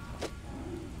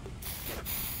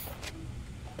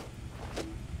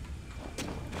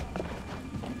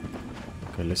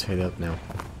 Okay, let's head out now.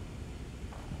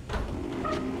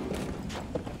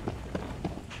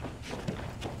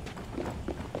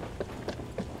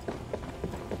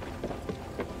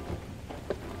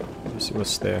 Let's see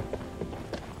what's there.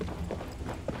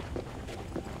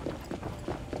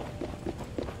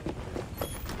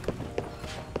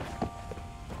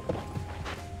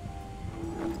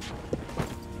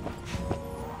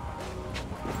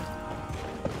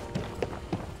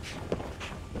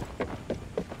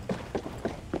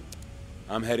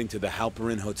 I'm heading to the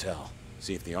Halperin Hotel.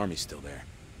 See if the army's still there.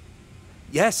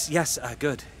 Yes,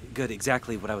 good. Good,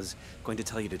 exactly what I was going to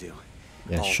tell you to do.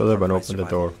 Yeah, All shut up part and of my open the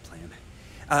survival door. plan.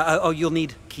 Oh, you'll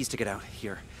need keys to get out.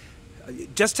 Here.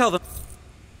 Just tell them.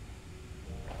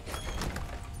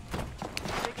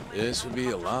 This would be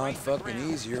a lot fucking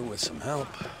easier with some help.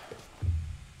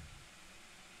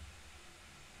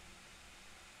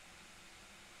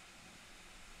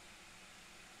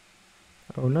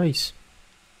 Oh, nice.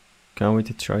 Can't wait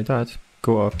to try that.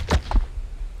 Go up.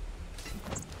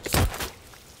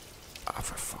 Oh,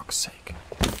 for fuck's sake.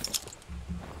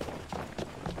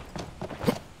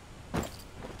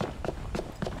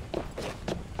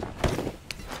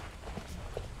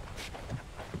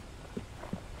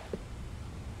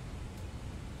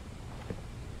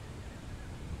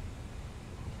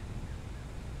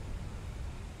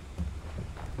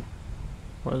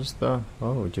 What's that?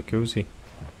 Oh, jacuzzi.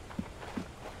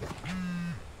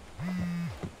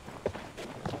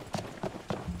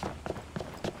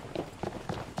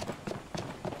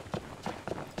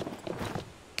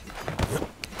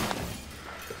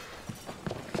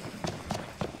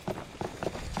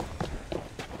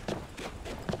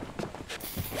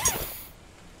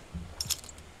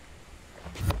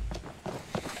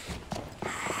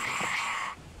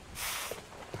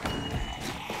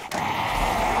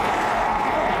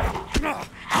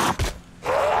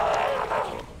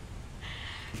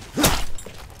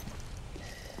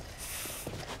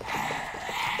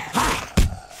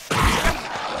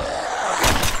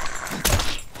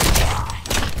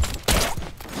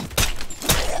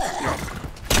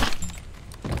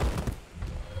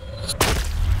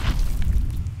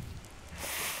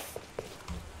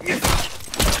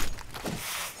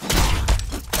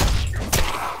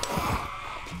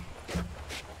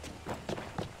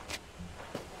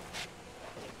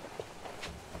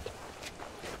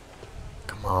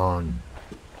 On.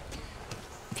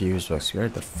 Fuse box. Where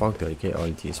the fuck did I get all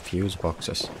these fuse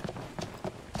boxes?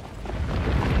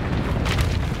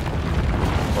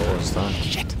 What was that?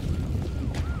 Shit.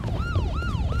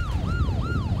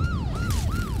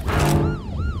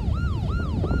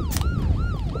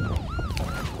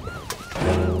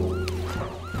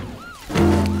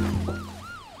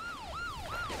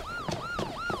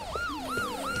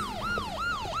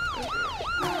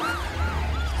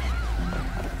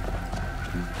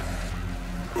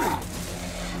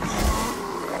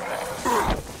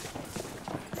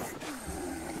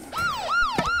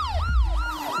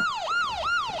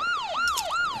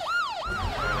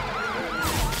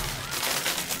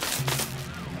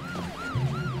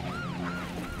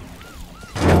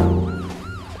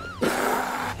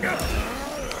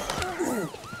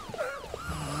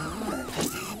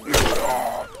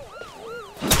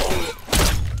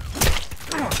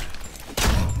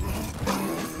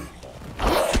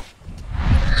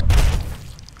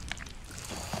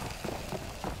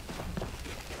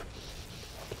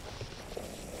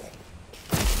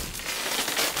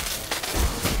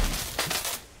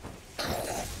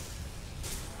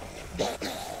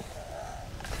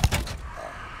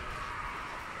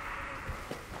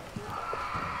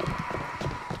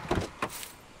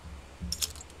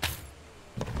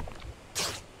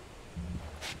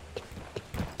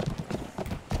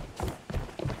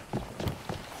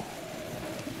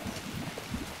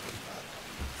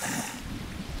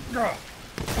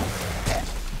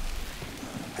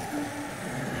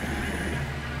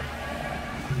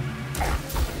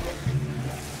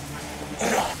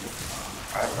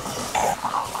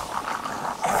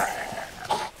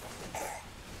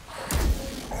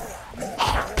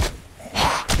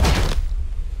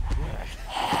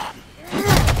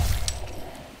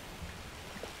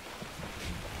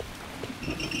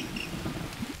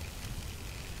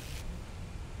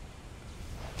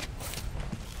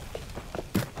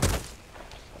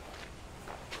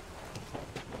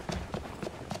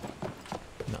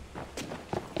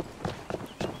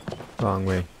 Wrong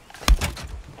way.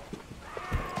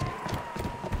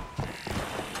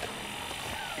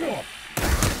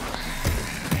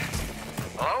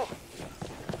 Hello?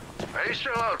 Are you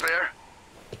still out there?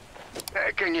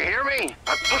 Hey, can you hear me?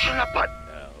 I'm pushing a button.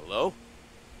 Hello?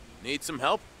 Need some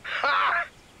help? Ha!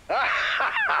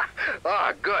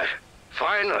 Ah, good.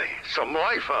 Finally, some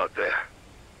life out there.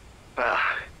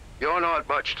 You're not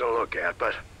much to look at,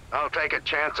 but I'll take a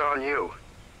chance on you.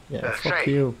 Yeah, fuck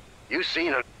say, you. You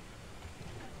seen it?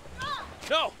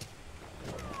 No!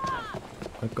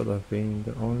 I could have been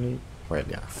the only... Well,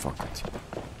 yeah, fuck it.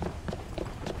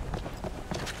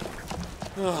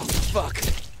 Oh, fuck.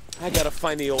 I gotta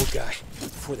find the old guy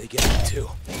before they get me too.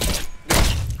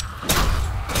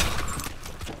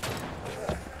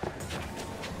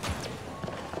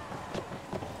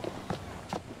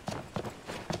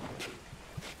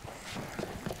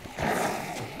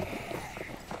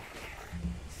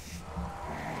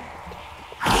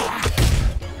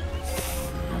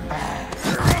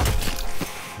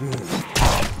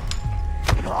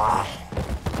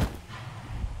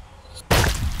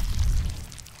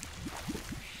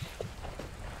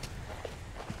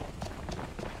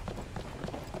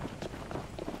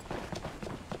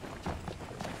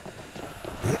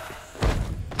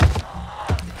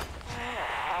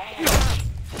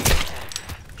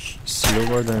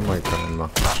 Slower than my grandma.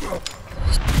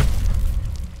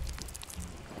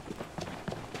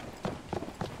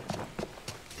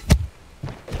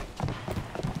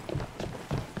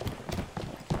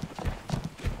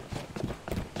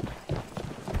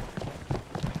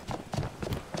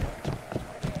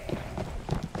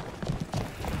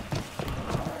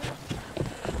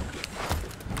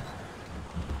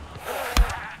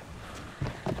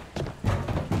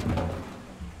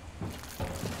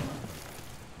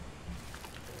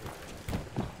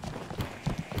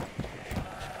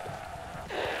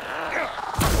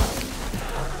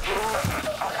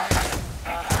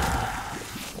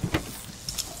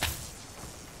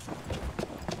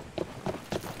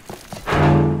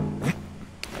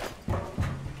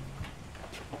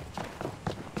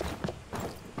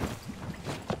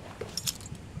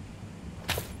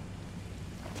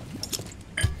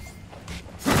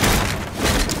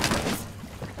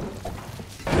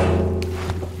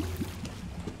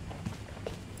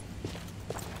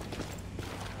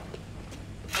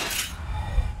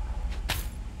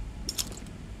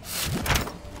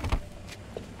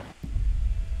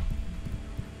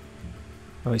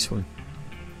 Nice one.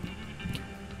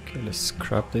 Okay, let's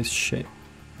scrap this shit.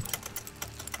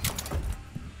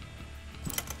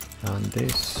 And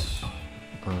this.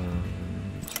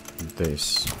 And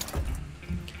this.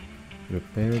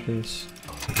 Repair this.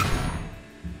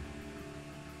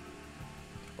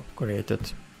 Upgrade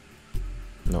it.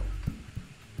 No.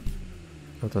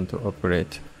 Not on to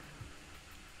upgrade.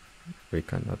 We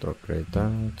cannot upgrade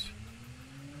that.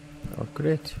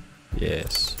 Upgrade?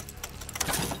 Yes.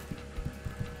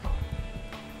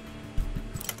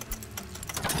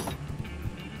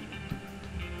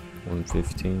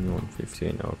 115,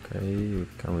 115, okay.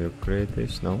 Can we upgrade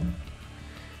this? No.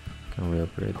 Can we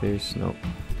upgrade this? No.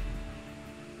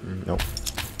 No.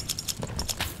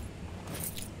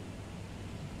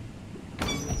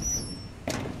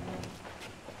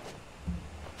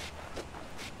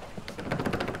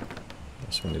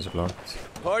 This one is locked.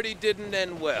 Party didn't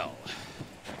end well.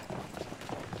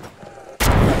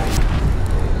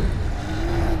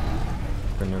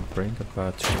 Gonna bring a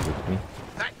battery with me.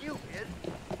 That you, kid?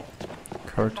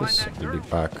 Curtis will be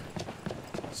back.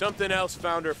 Something else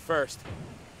found her first.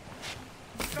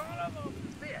 Son of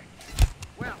a bitch.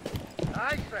 Well,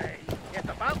 I say, it's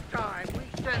about time we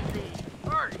send these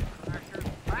party crashers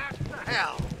back to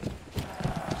hell.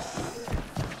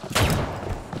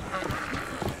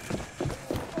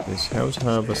 This house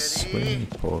have a swimming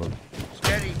pool.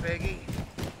 Steady, Piggy.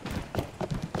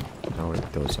 No,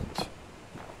 it doesn't.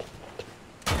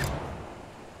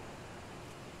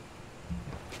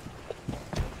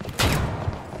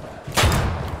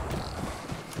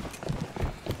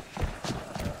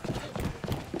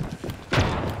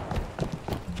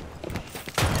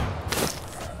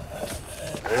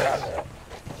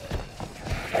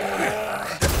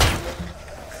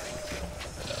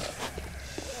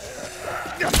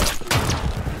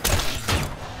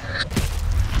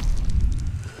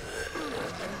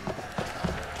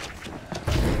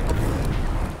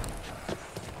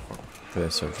 do I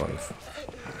survive?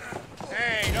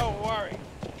 Hey, don't worry.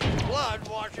 Blood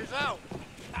washes out.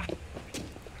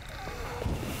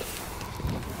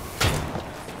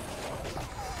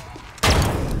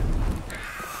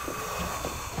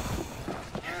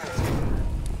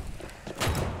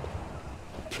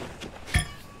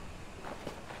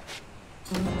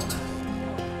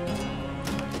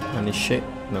 Any shit?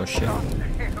 No shit.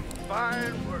 Damn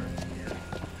fine work.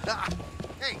 Ah,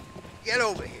 hey, get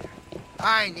over here.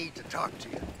 I need to talk to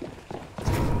you.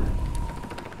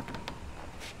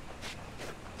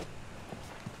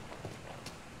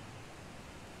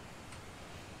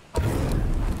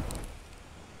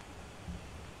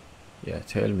 Yeah,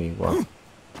 tell me what.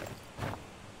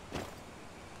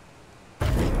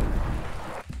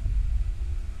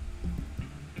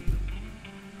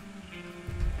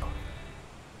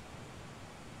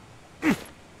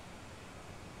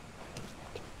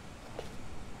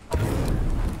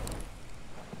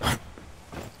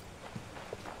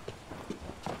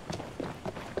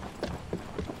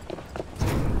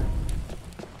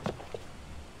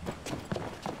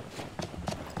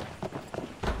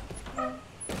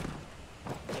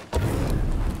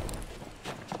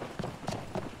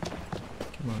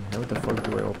 How the fuck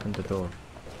do I open the door?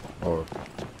 Or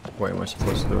what am I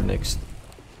supposed to do next?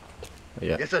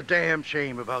 Yeah. It's a damn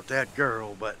shame about that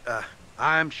girl, but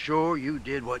I'm sure you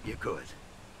did what you could.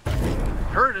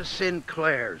 Curtis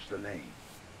Sinclair's the name.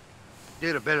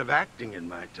 Did a bit of acting in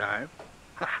my time.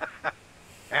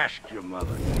 Ask your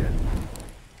mother, kid.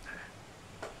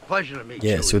 Pleasure to meet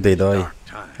you. Yeah, so did I.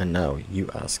 And now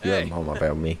you ask your mom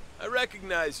about me. I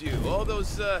recognize you. All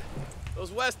those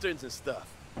westerns and stuff.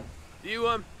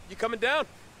 You coming down?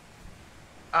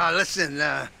 Listen,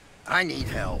 I need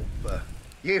help.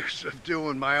 Years of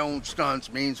doing my own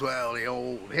stunts means, well, the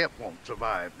old hip won't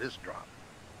survive this drop.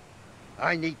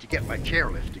 I need to get my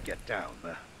chairlift to get down,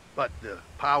 but the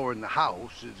power in the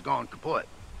house is gone kaput.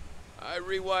 I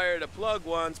rewired a plug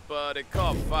once, but it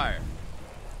caught fire.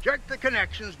 Check the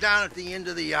connections down at the end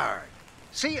of the yard.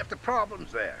 See if the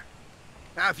problem's there.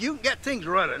 Now, if you can get things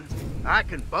running, I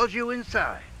can buzz you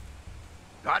inside.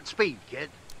 Godspeed, kid.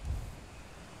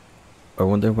 I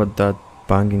wonder what that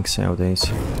banging sound is.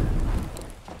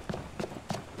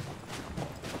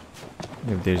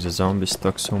 If there's a zombie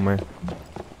stuck somewhere.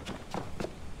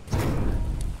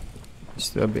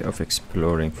 Let's do a bit of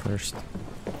exploring first.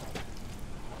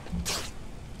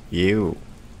 You.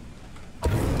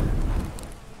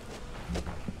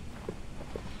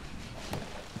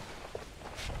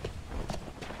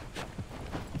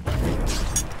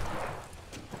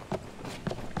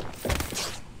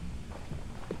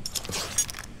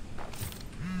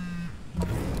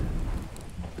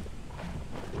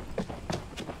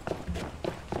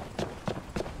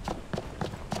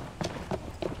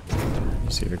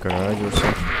 See the garage or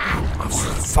something? Oh,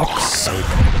 for fuck's sake.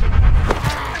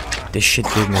 This shit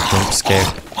gave me a jump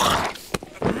scare.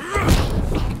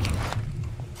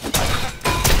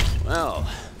 Well,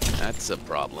 that's a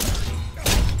problem.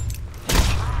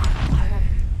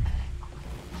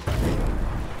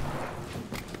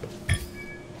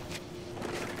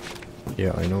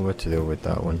 Yeah, I know what to do with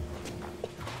that one.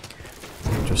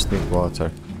 I just need water.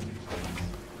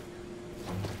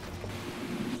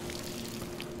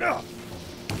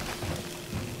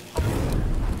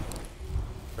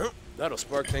 That'll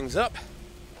spark things up.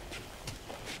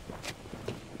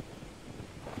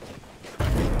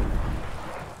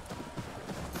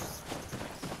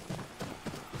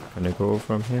 Can I go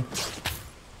from here?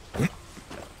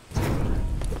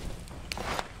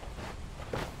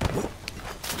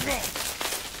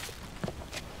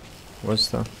 What's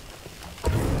that?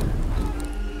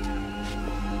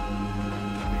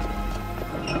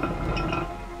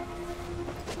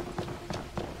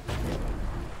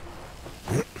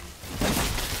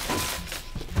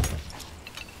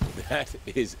 That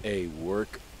is a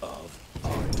work of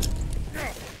art.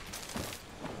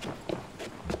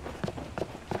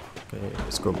 Okay,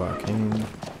 let's go back in.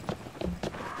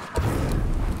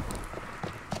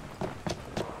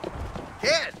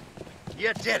 Kid,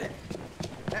 you did it.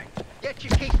 Get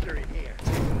your keister in here.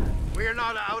 We're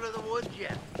not out of the woods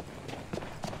yet.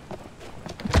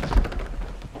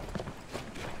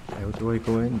 How do I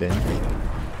go in then?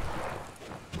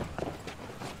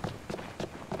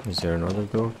 Is there another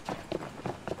door?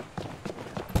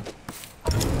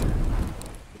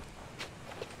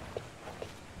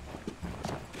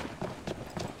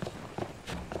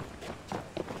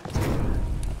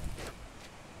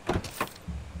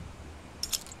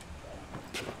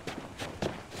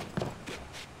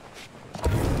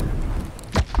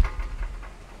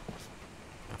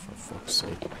 For fuck's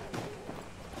sake.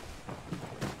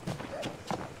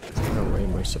 No way.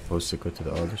 supposed to go to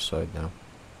the other side now.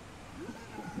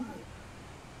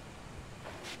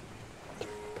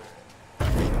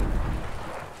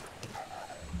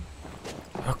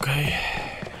 Okay.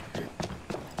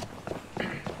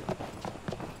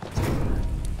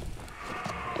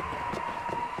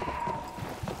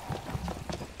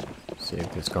 See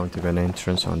if there's going to be an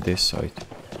entrance on this side.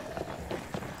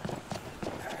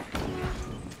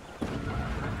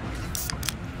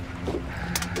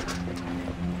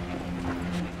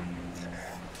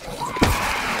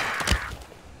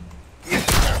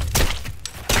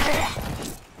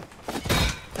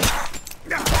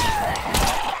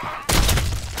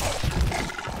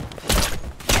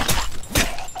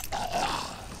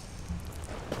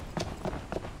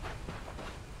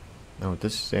 No,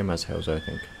 this is the same as house, I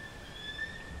think.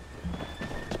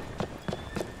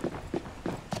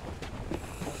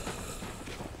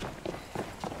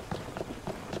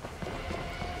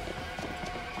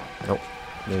 Nope,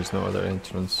 there's no other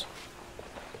entrance.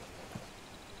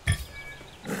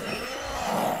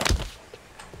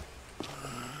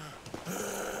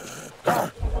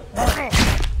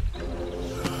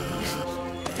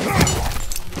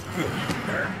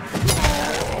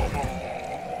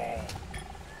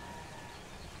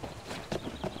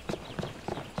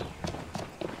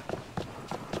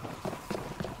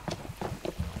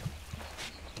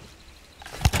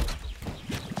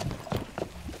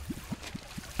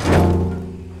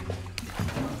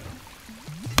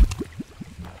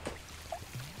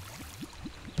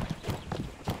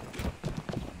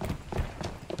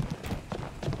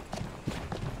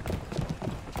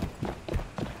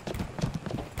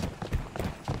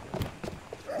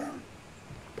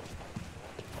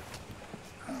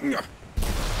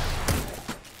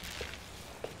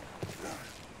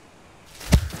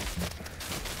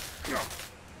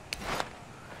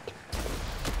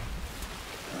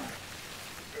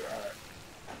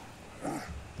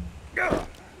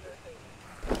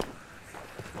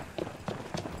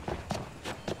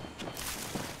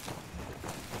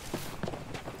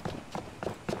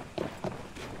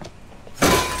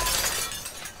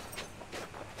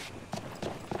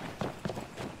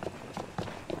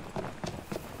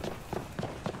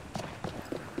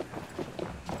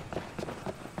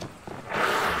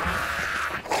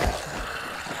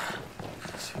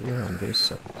 Here on this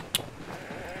side.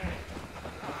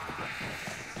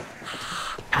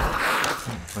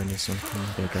 Finding something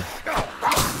bigger.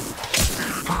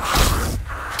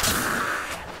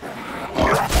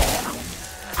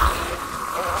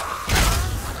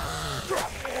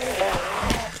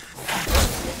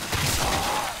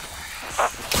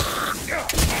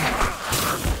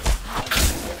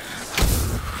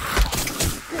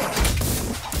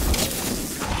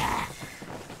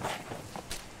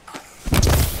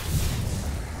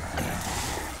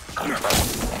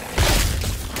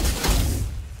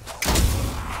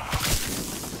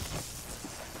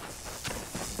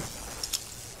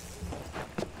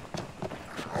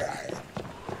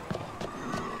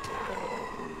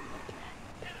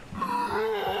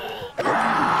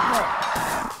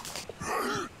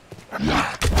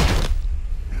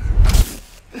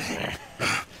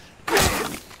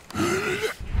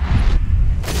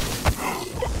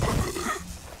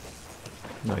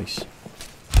 Nice.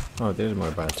 Oh, there's my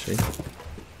battery.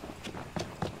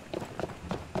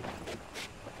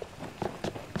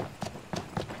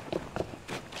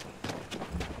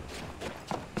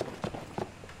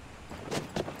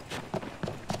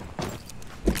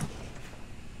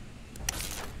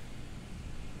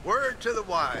 Word to the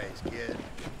wise, kid.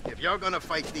 If you're gonna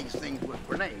fight these things with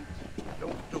grenades,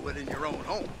 don't do it in your own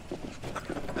home.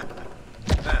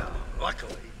 Well,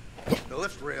 luckily, the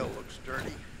lift rail looks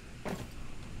sturdy.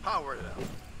 Power it up,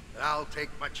 and I'll take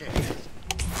my chances.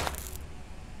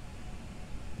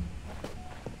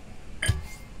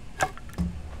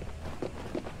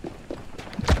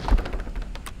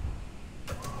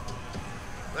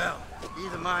 Well,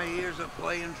 either my ears are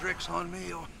playing tricks on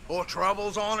me, or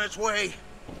trouble's on its way.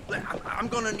 I'm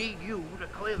gonna need you to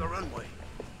clear the runway.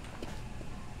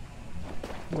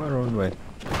 What runway?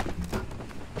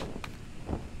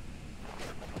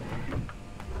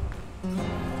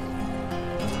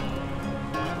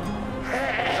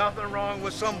 Nothing wrong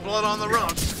with some blood on the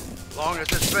rungs, as long as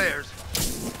it spares.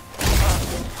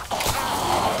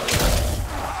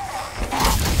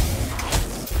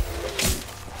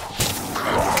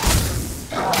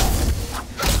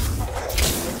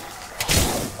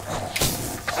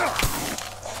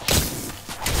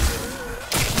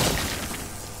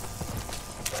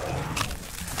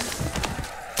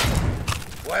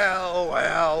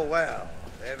 Well.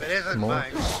 If it isn't my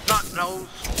snot-nosed,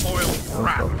 spoiled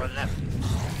crap of a nephew.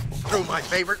 threw my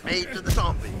favorite maid to the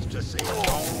zombies to save his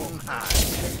own hide.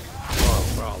 Oh,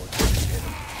 for all the good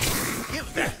shit.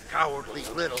 Give that cowardly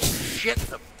little shit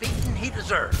the beating he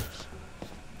deserves.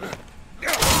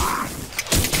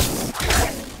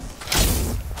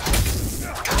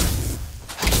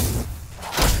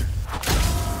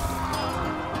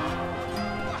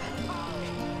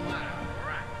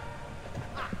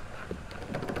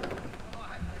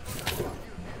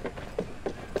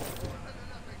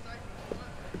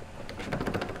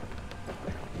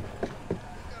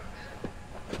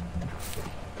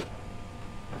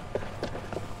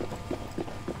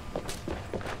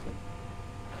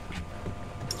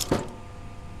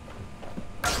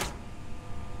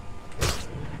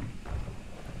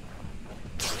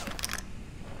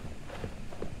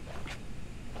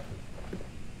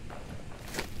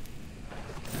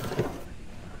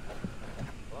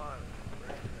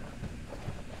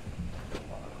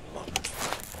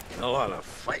 A lot of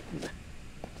fighting.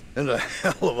 And a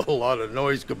hell of a lot of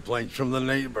noise complaints from the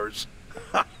neighbors.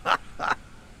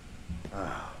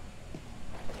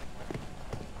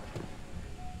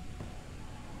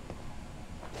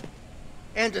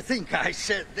 And to think I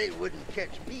said they wouldn't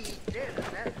catch me dead in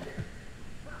that day.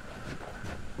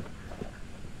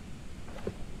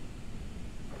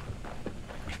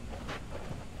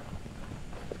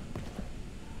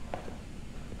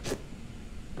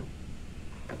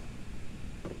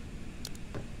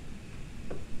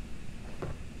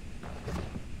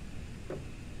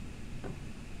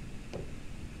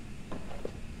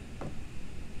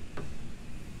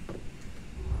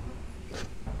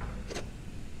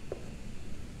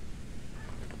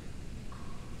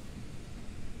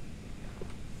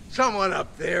 Someone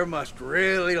up there must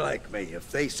really like me if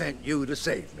they sent you to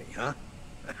save me, huh?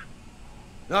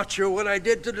 Not sure what I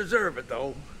did to deserve it,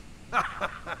 though.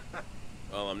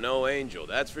 Well, I'm no angel,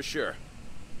 that's for sure.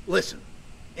 Listen,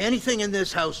 anything in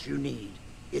this house you need,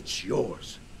 it's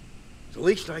yours. It's the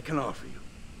least I can offer you.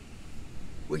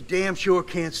 We damn sure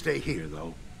can't stay here,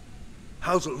 though.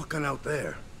 How's it looking out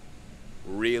there?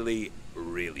 Really,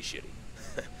 really shitty.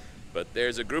 But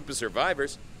there's a group of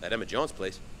survivors at Emma Jones'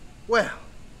 place. Well,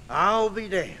 I'll be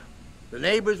damned. The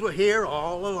neighbors were here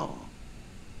all along.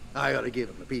 I ought to give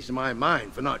him a piece of my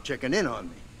mind for not checking in on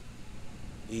me.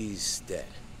 He's dead.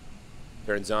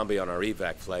 Turned zombie on our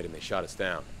evac flight and they shot us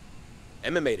down.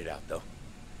 Emma made it out, though.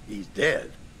 He's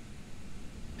dead?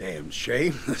 Damn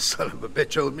shame. The son of a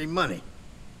bitch owed me money.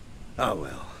 Oh,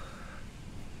 well.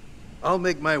 I'll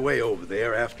make my way over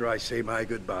there after I say my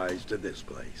goodbyes to this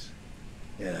place.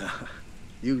 Yeah,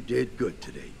 you did good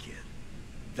today, kid.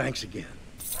 Thanks again.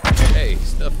 Hey,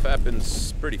 stuff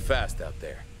happens pretty fast out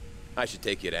there. I should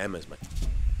take you to Emma's, man.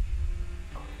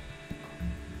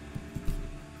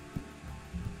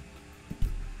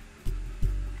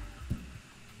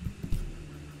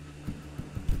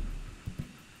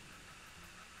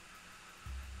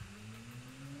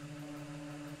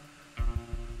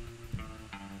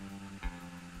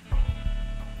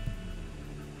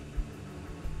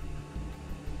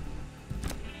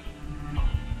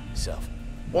 Self.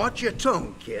 Watch your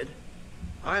tone, kid.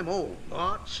 I'm old,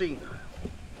 not senile.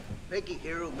 Peggy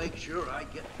here will make sure I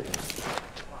get this.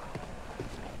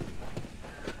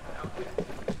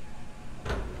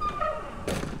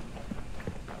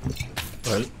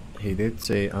 Well, he did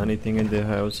say anything in the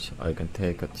house, I can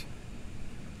take it.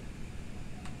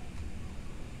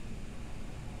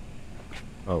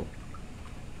 Oh,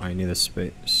 I need a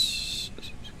space.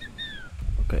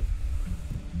 Okay.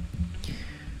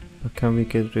 What can we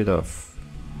get rid of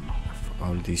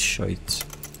all these shites?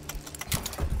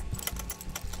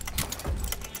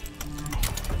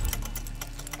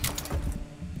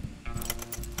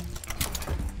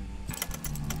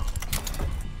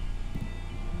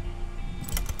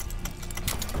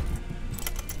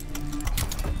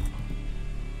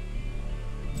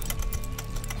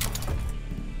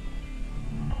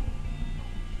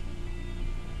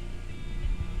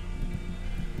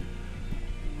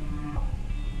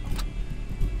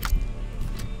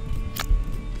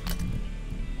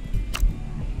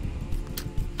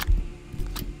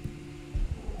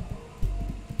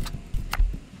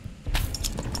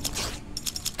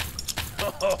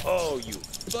 Oh, you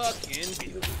fucking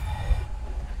beauty.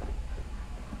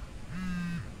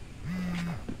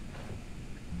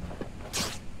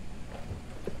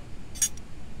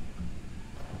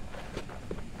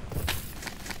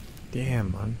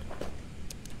 Damn, man.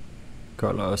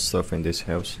 Got a lot of stuff in this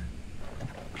house.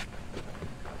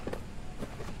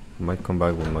 Might come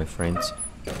back with my friends.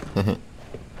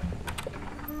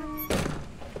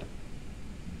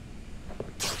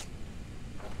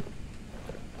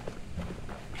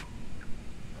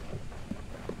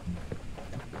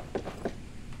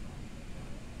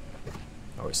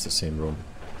 it's the same room.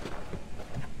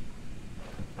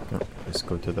 No, let's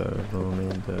go to the room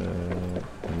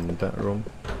in that room.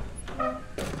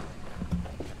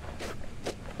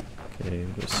 Okay,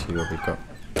 let's see what we got.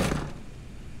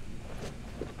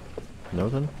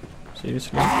 Nothing?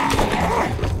 Seriously?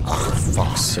 For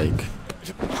fuck's sake.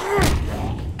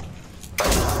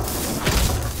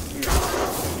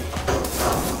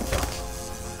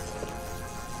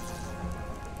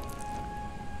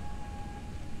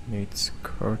 Needs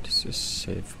Curtis's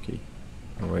safe key.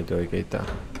 Where do I get that?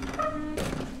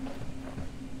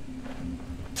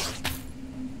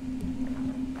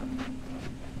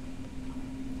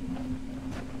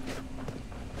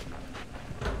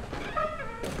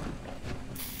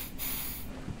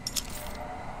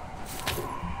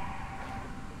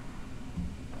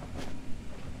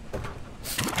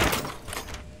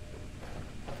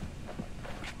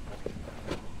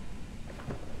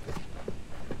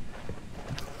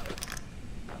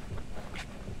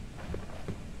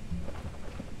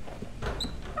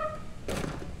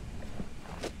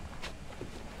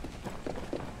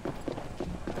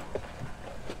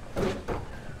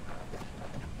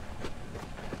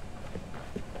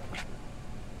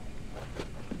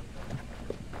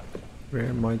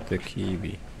 Where might the key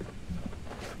be?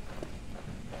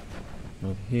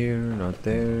 Not here, not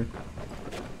there.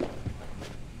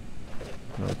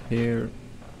 Not here.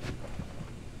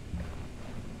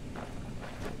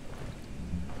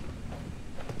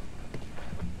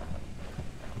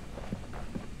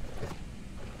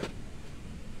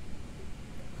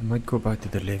 I might go back to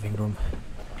the living room.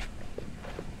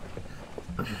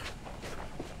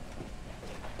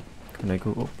 Can I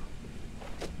go up?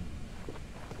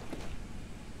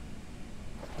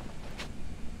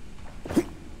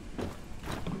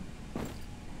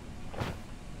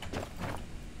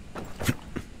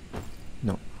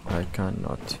 No, I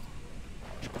cannot.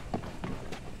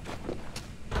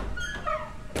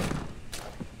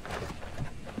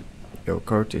 Yo,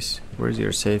 Curtis, where's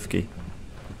your safe key?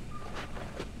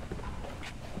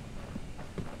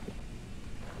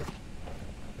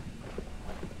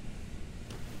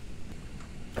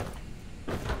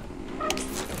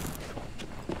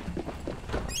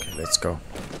 Okay, let's go.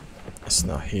 It's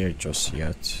not here just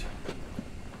yet.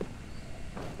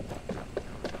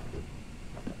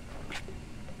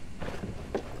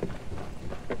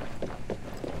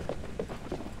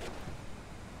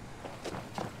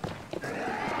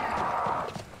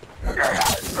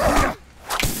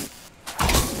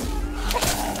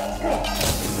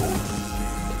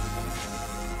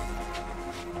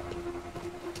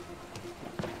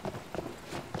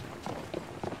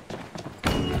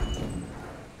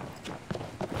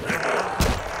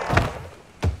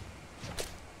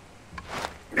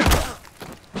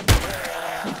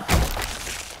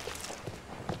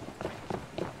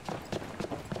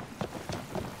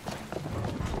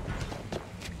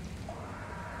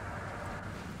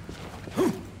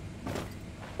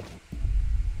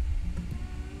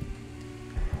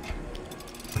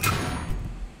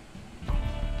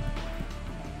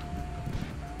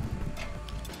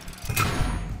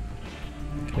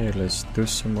 Okay, let's do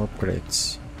some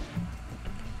upgrades.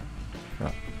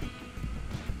 Ah.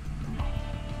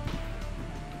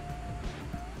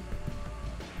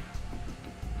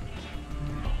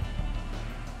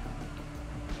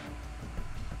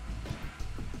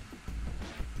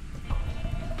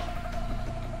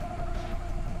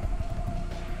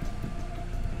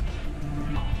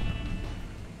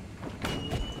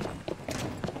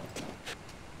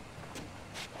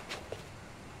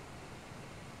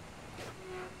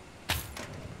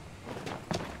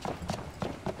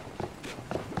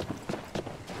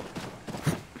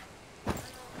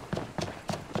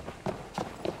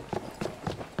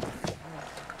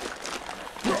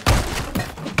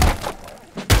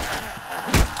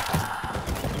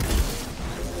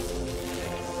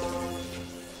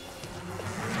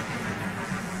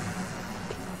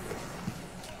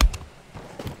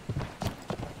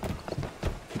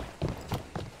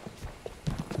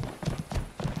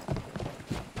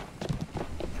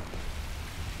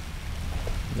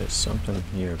 There's something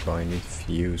here, but I need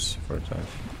fuse for that.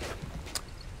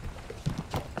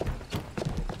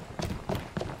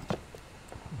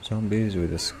 Zombies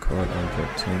with a skull and their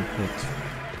template.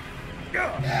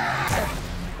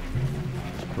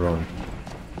 Run.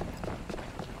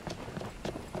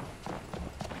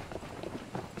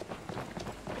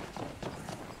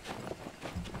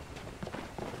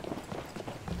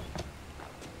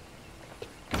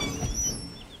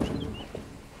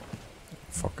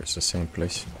 Fuck, it's the same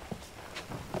place.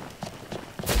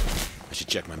 I should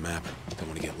check my map. Don't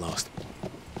want to get lost.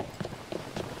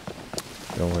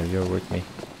 Don't worry, you're with me.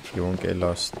 You won't get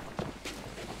lost.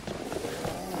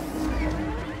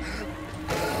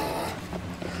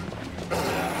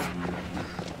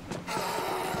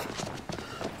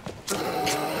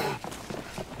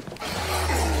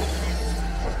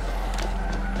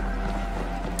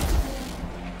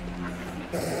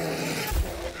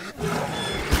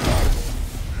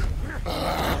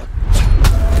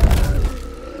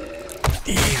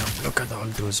 Damn, look at all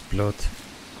those blood.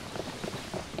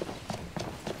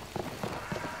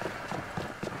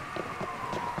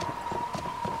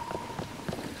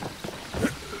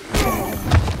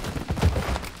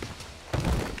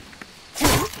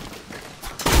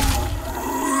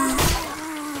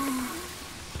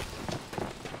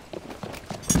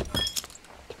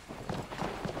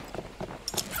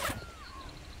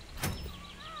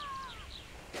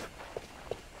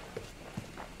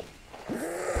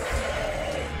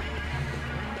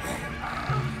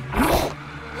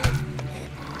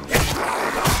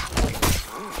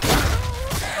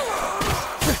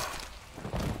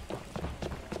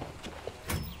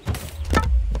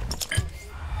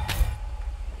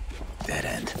 Dead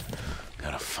end.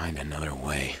 Gotta find another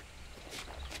way.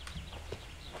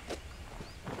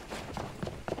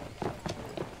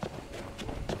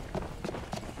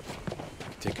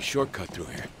 Take a shortcut through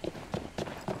here.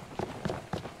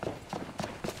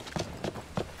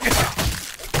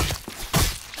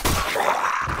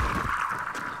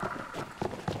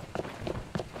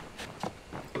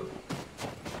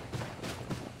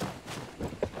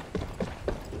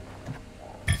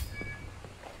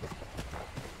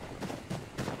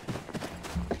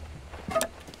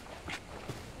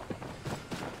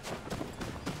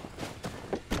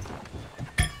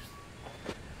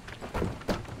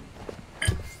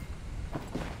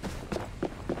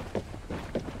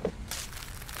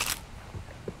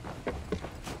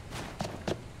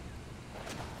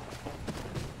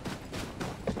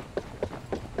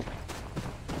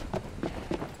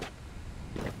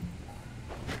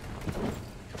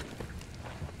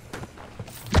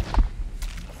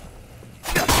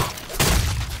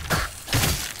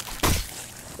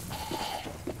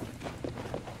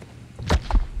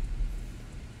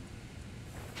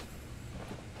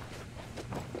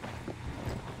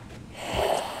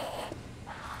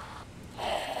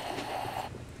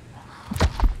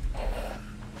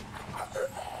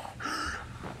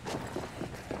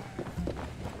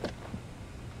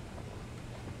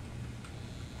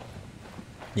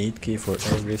 Need key for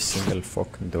every single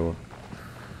fucking door.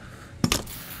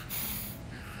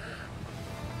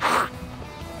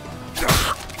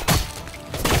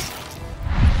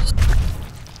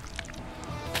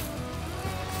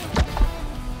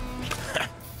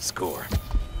 Score.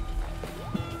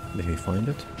 Did he find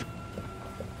it?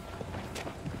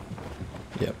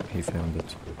 Yep, he found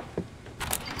it.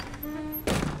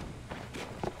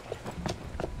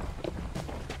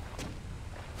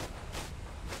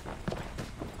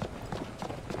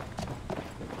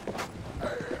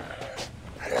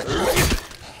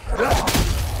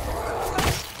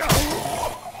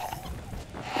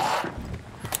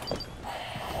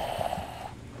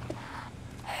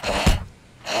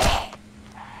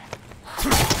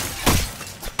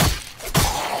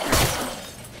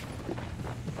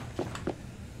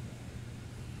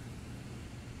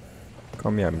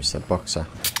 Come here, Mr. Boxer.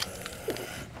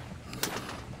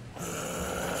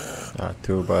 Ah,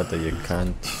 too bad that you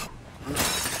can't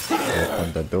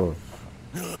open the door.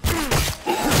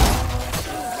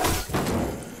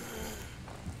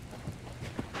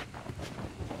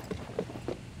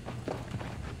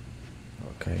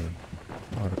 Okay,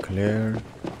 all clear.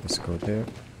 Let's go there.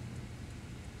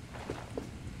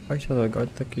 I thought I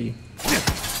got the key.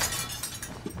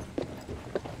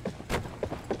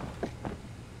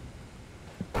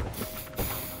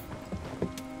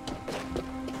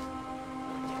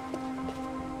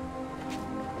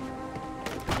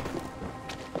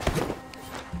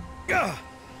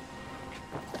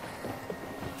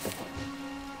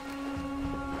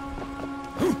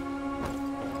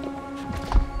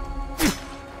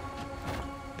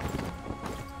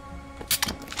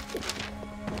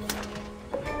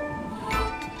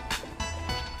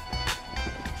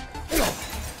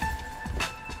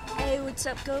 What's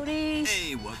up, Goaties?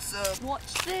 Hey, what's up?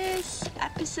 Watch this.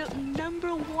 Episode number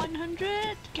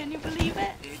 100. Can you believe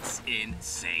it? It's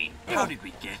insane. How did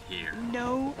we get here?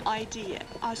 No idea.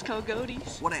 Ask our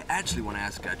Goaties. What I actually want to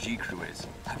ask our G-Crew is,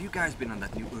 have you guys been on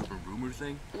that new urban rumor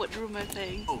thing? What rumor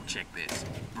thing? Oh, check this.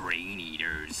 Brain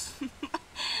eaters.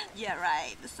 Yeah,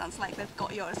 right. Sounds like they've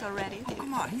got yours already. Oh,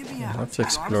 come on, hear me I out. have to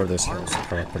explore this house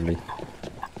properly.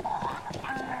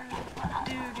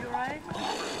 Dude, you right?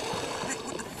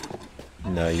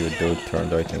 No, you dude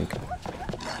turned, I think.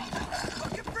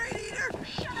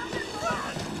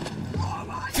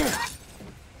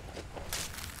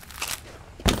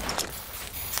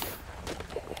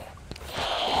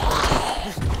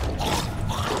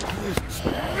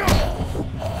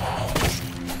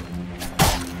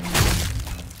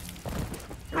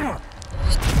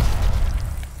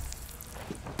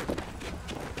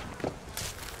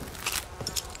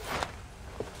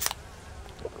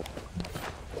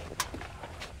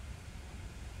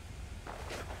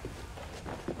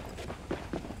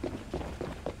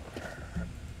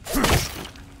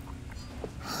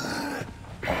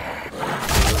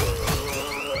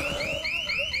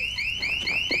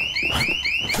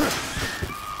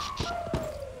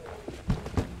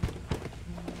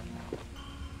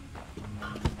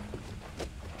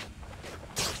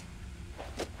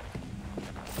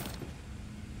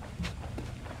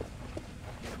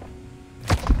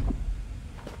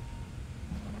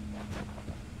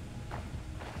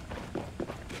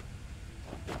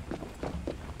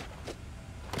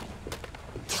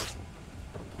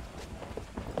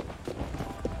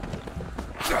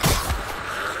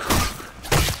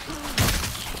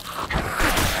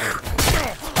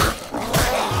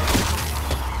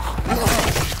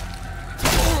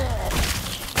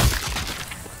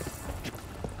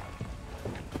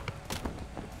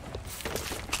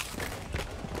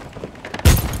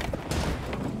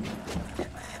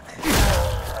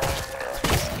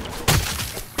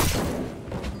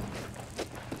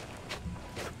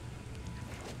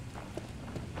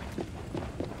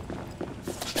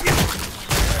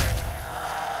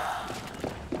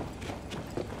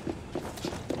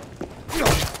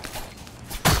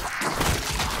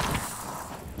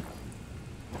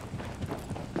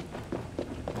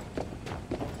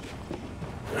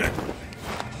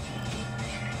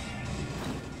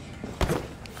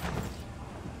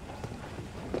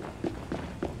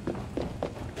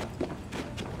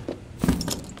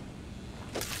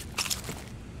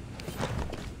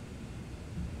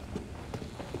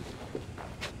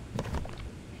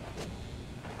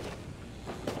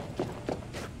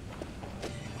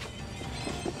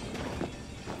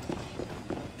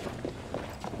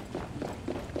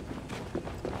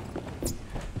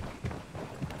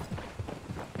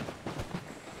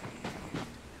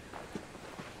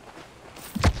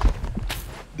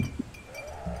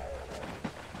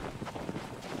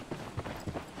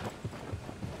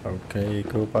 Okay,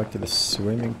 go back to the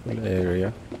swimming pool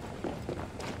area.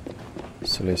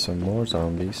 Slay some more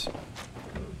zombies.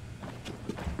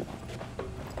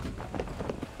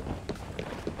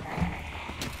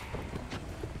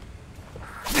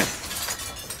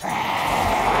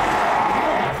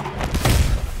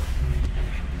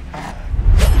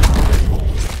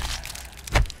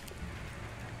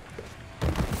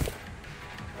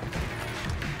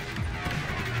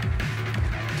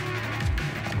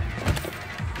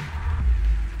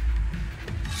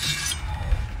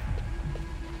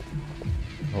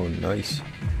 Oh, nice.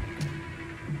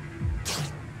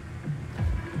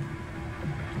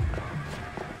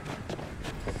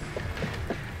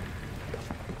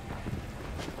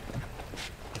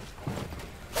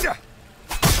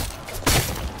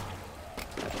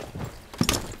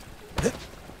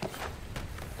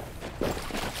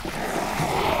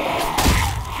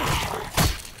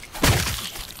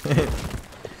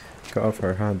 Cut off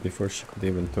her hand before she could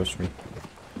even touch me.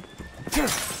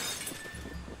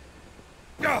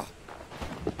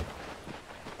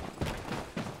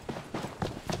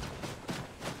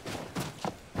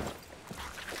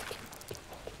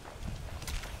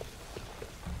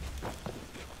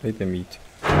 Eat the meat.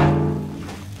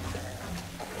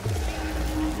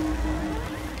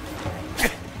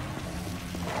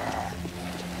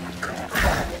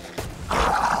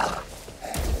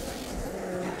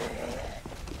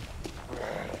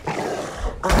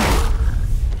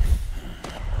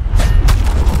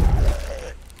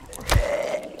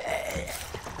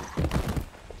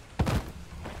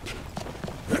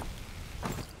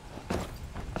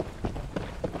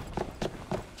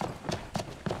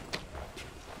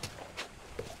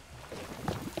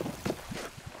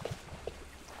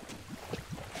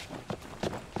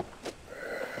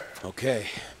 Okay,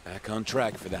 back on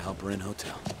track for the Halperin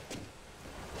Hotel.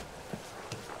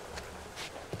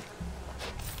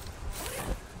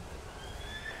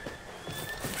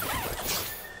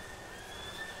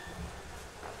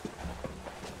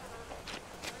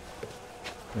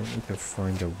 I need to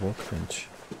find a workbench.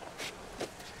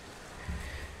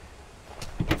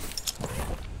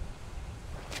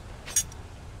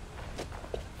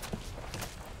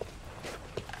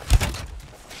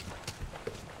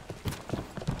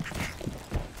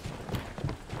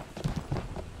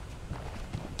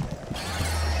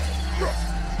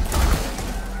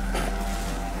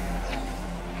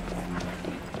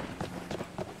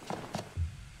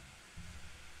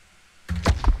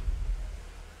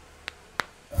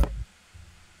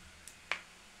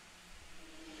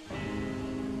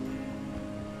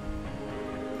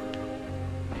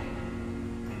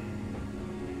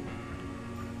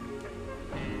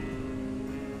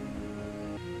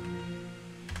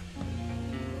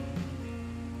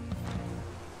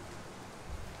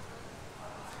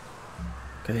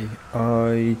 Okay,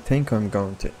 I think I'm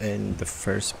going to end the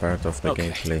first part of the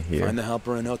gameplay here. Find the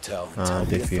Halperin Hotel.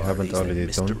 And if you haven't already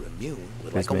done,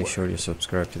 please make sure you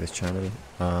subscribe to this channel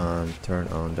and turn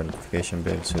on the notification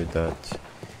bell so that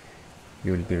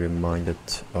you will be reminded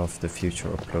of the future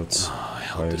uploads.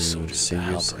 I will see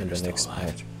you in the next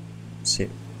part. See you.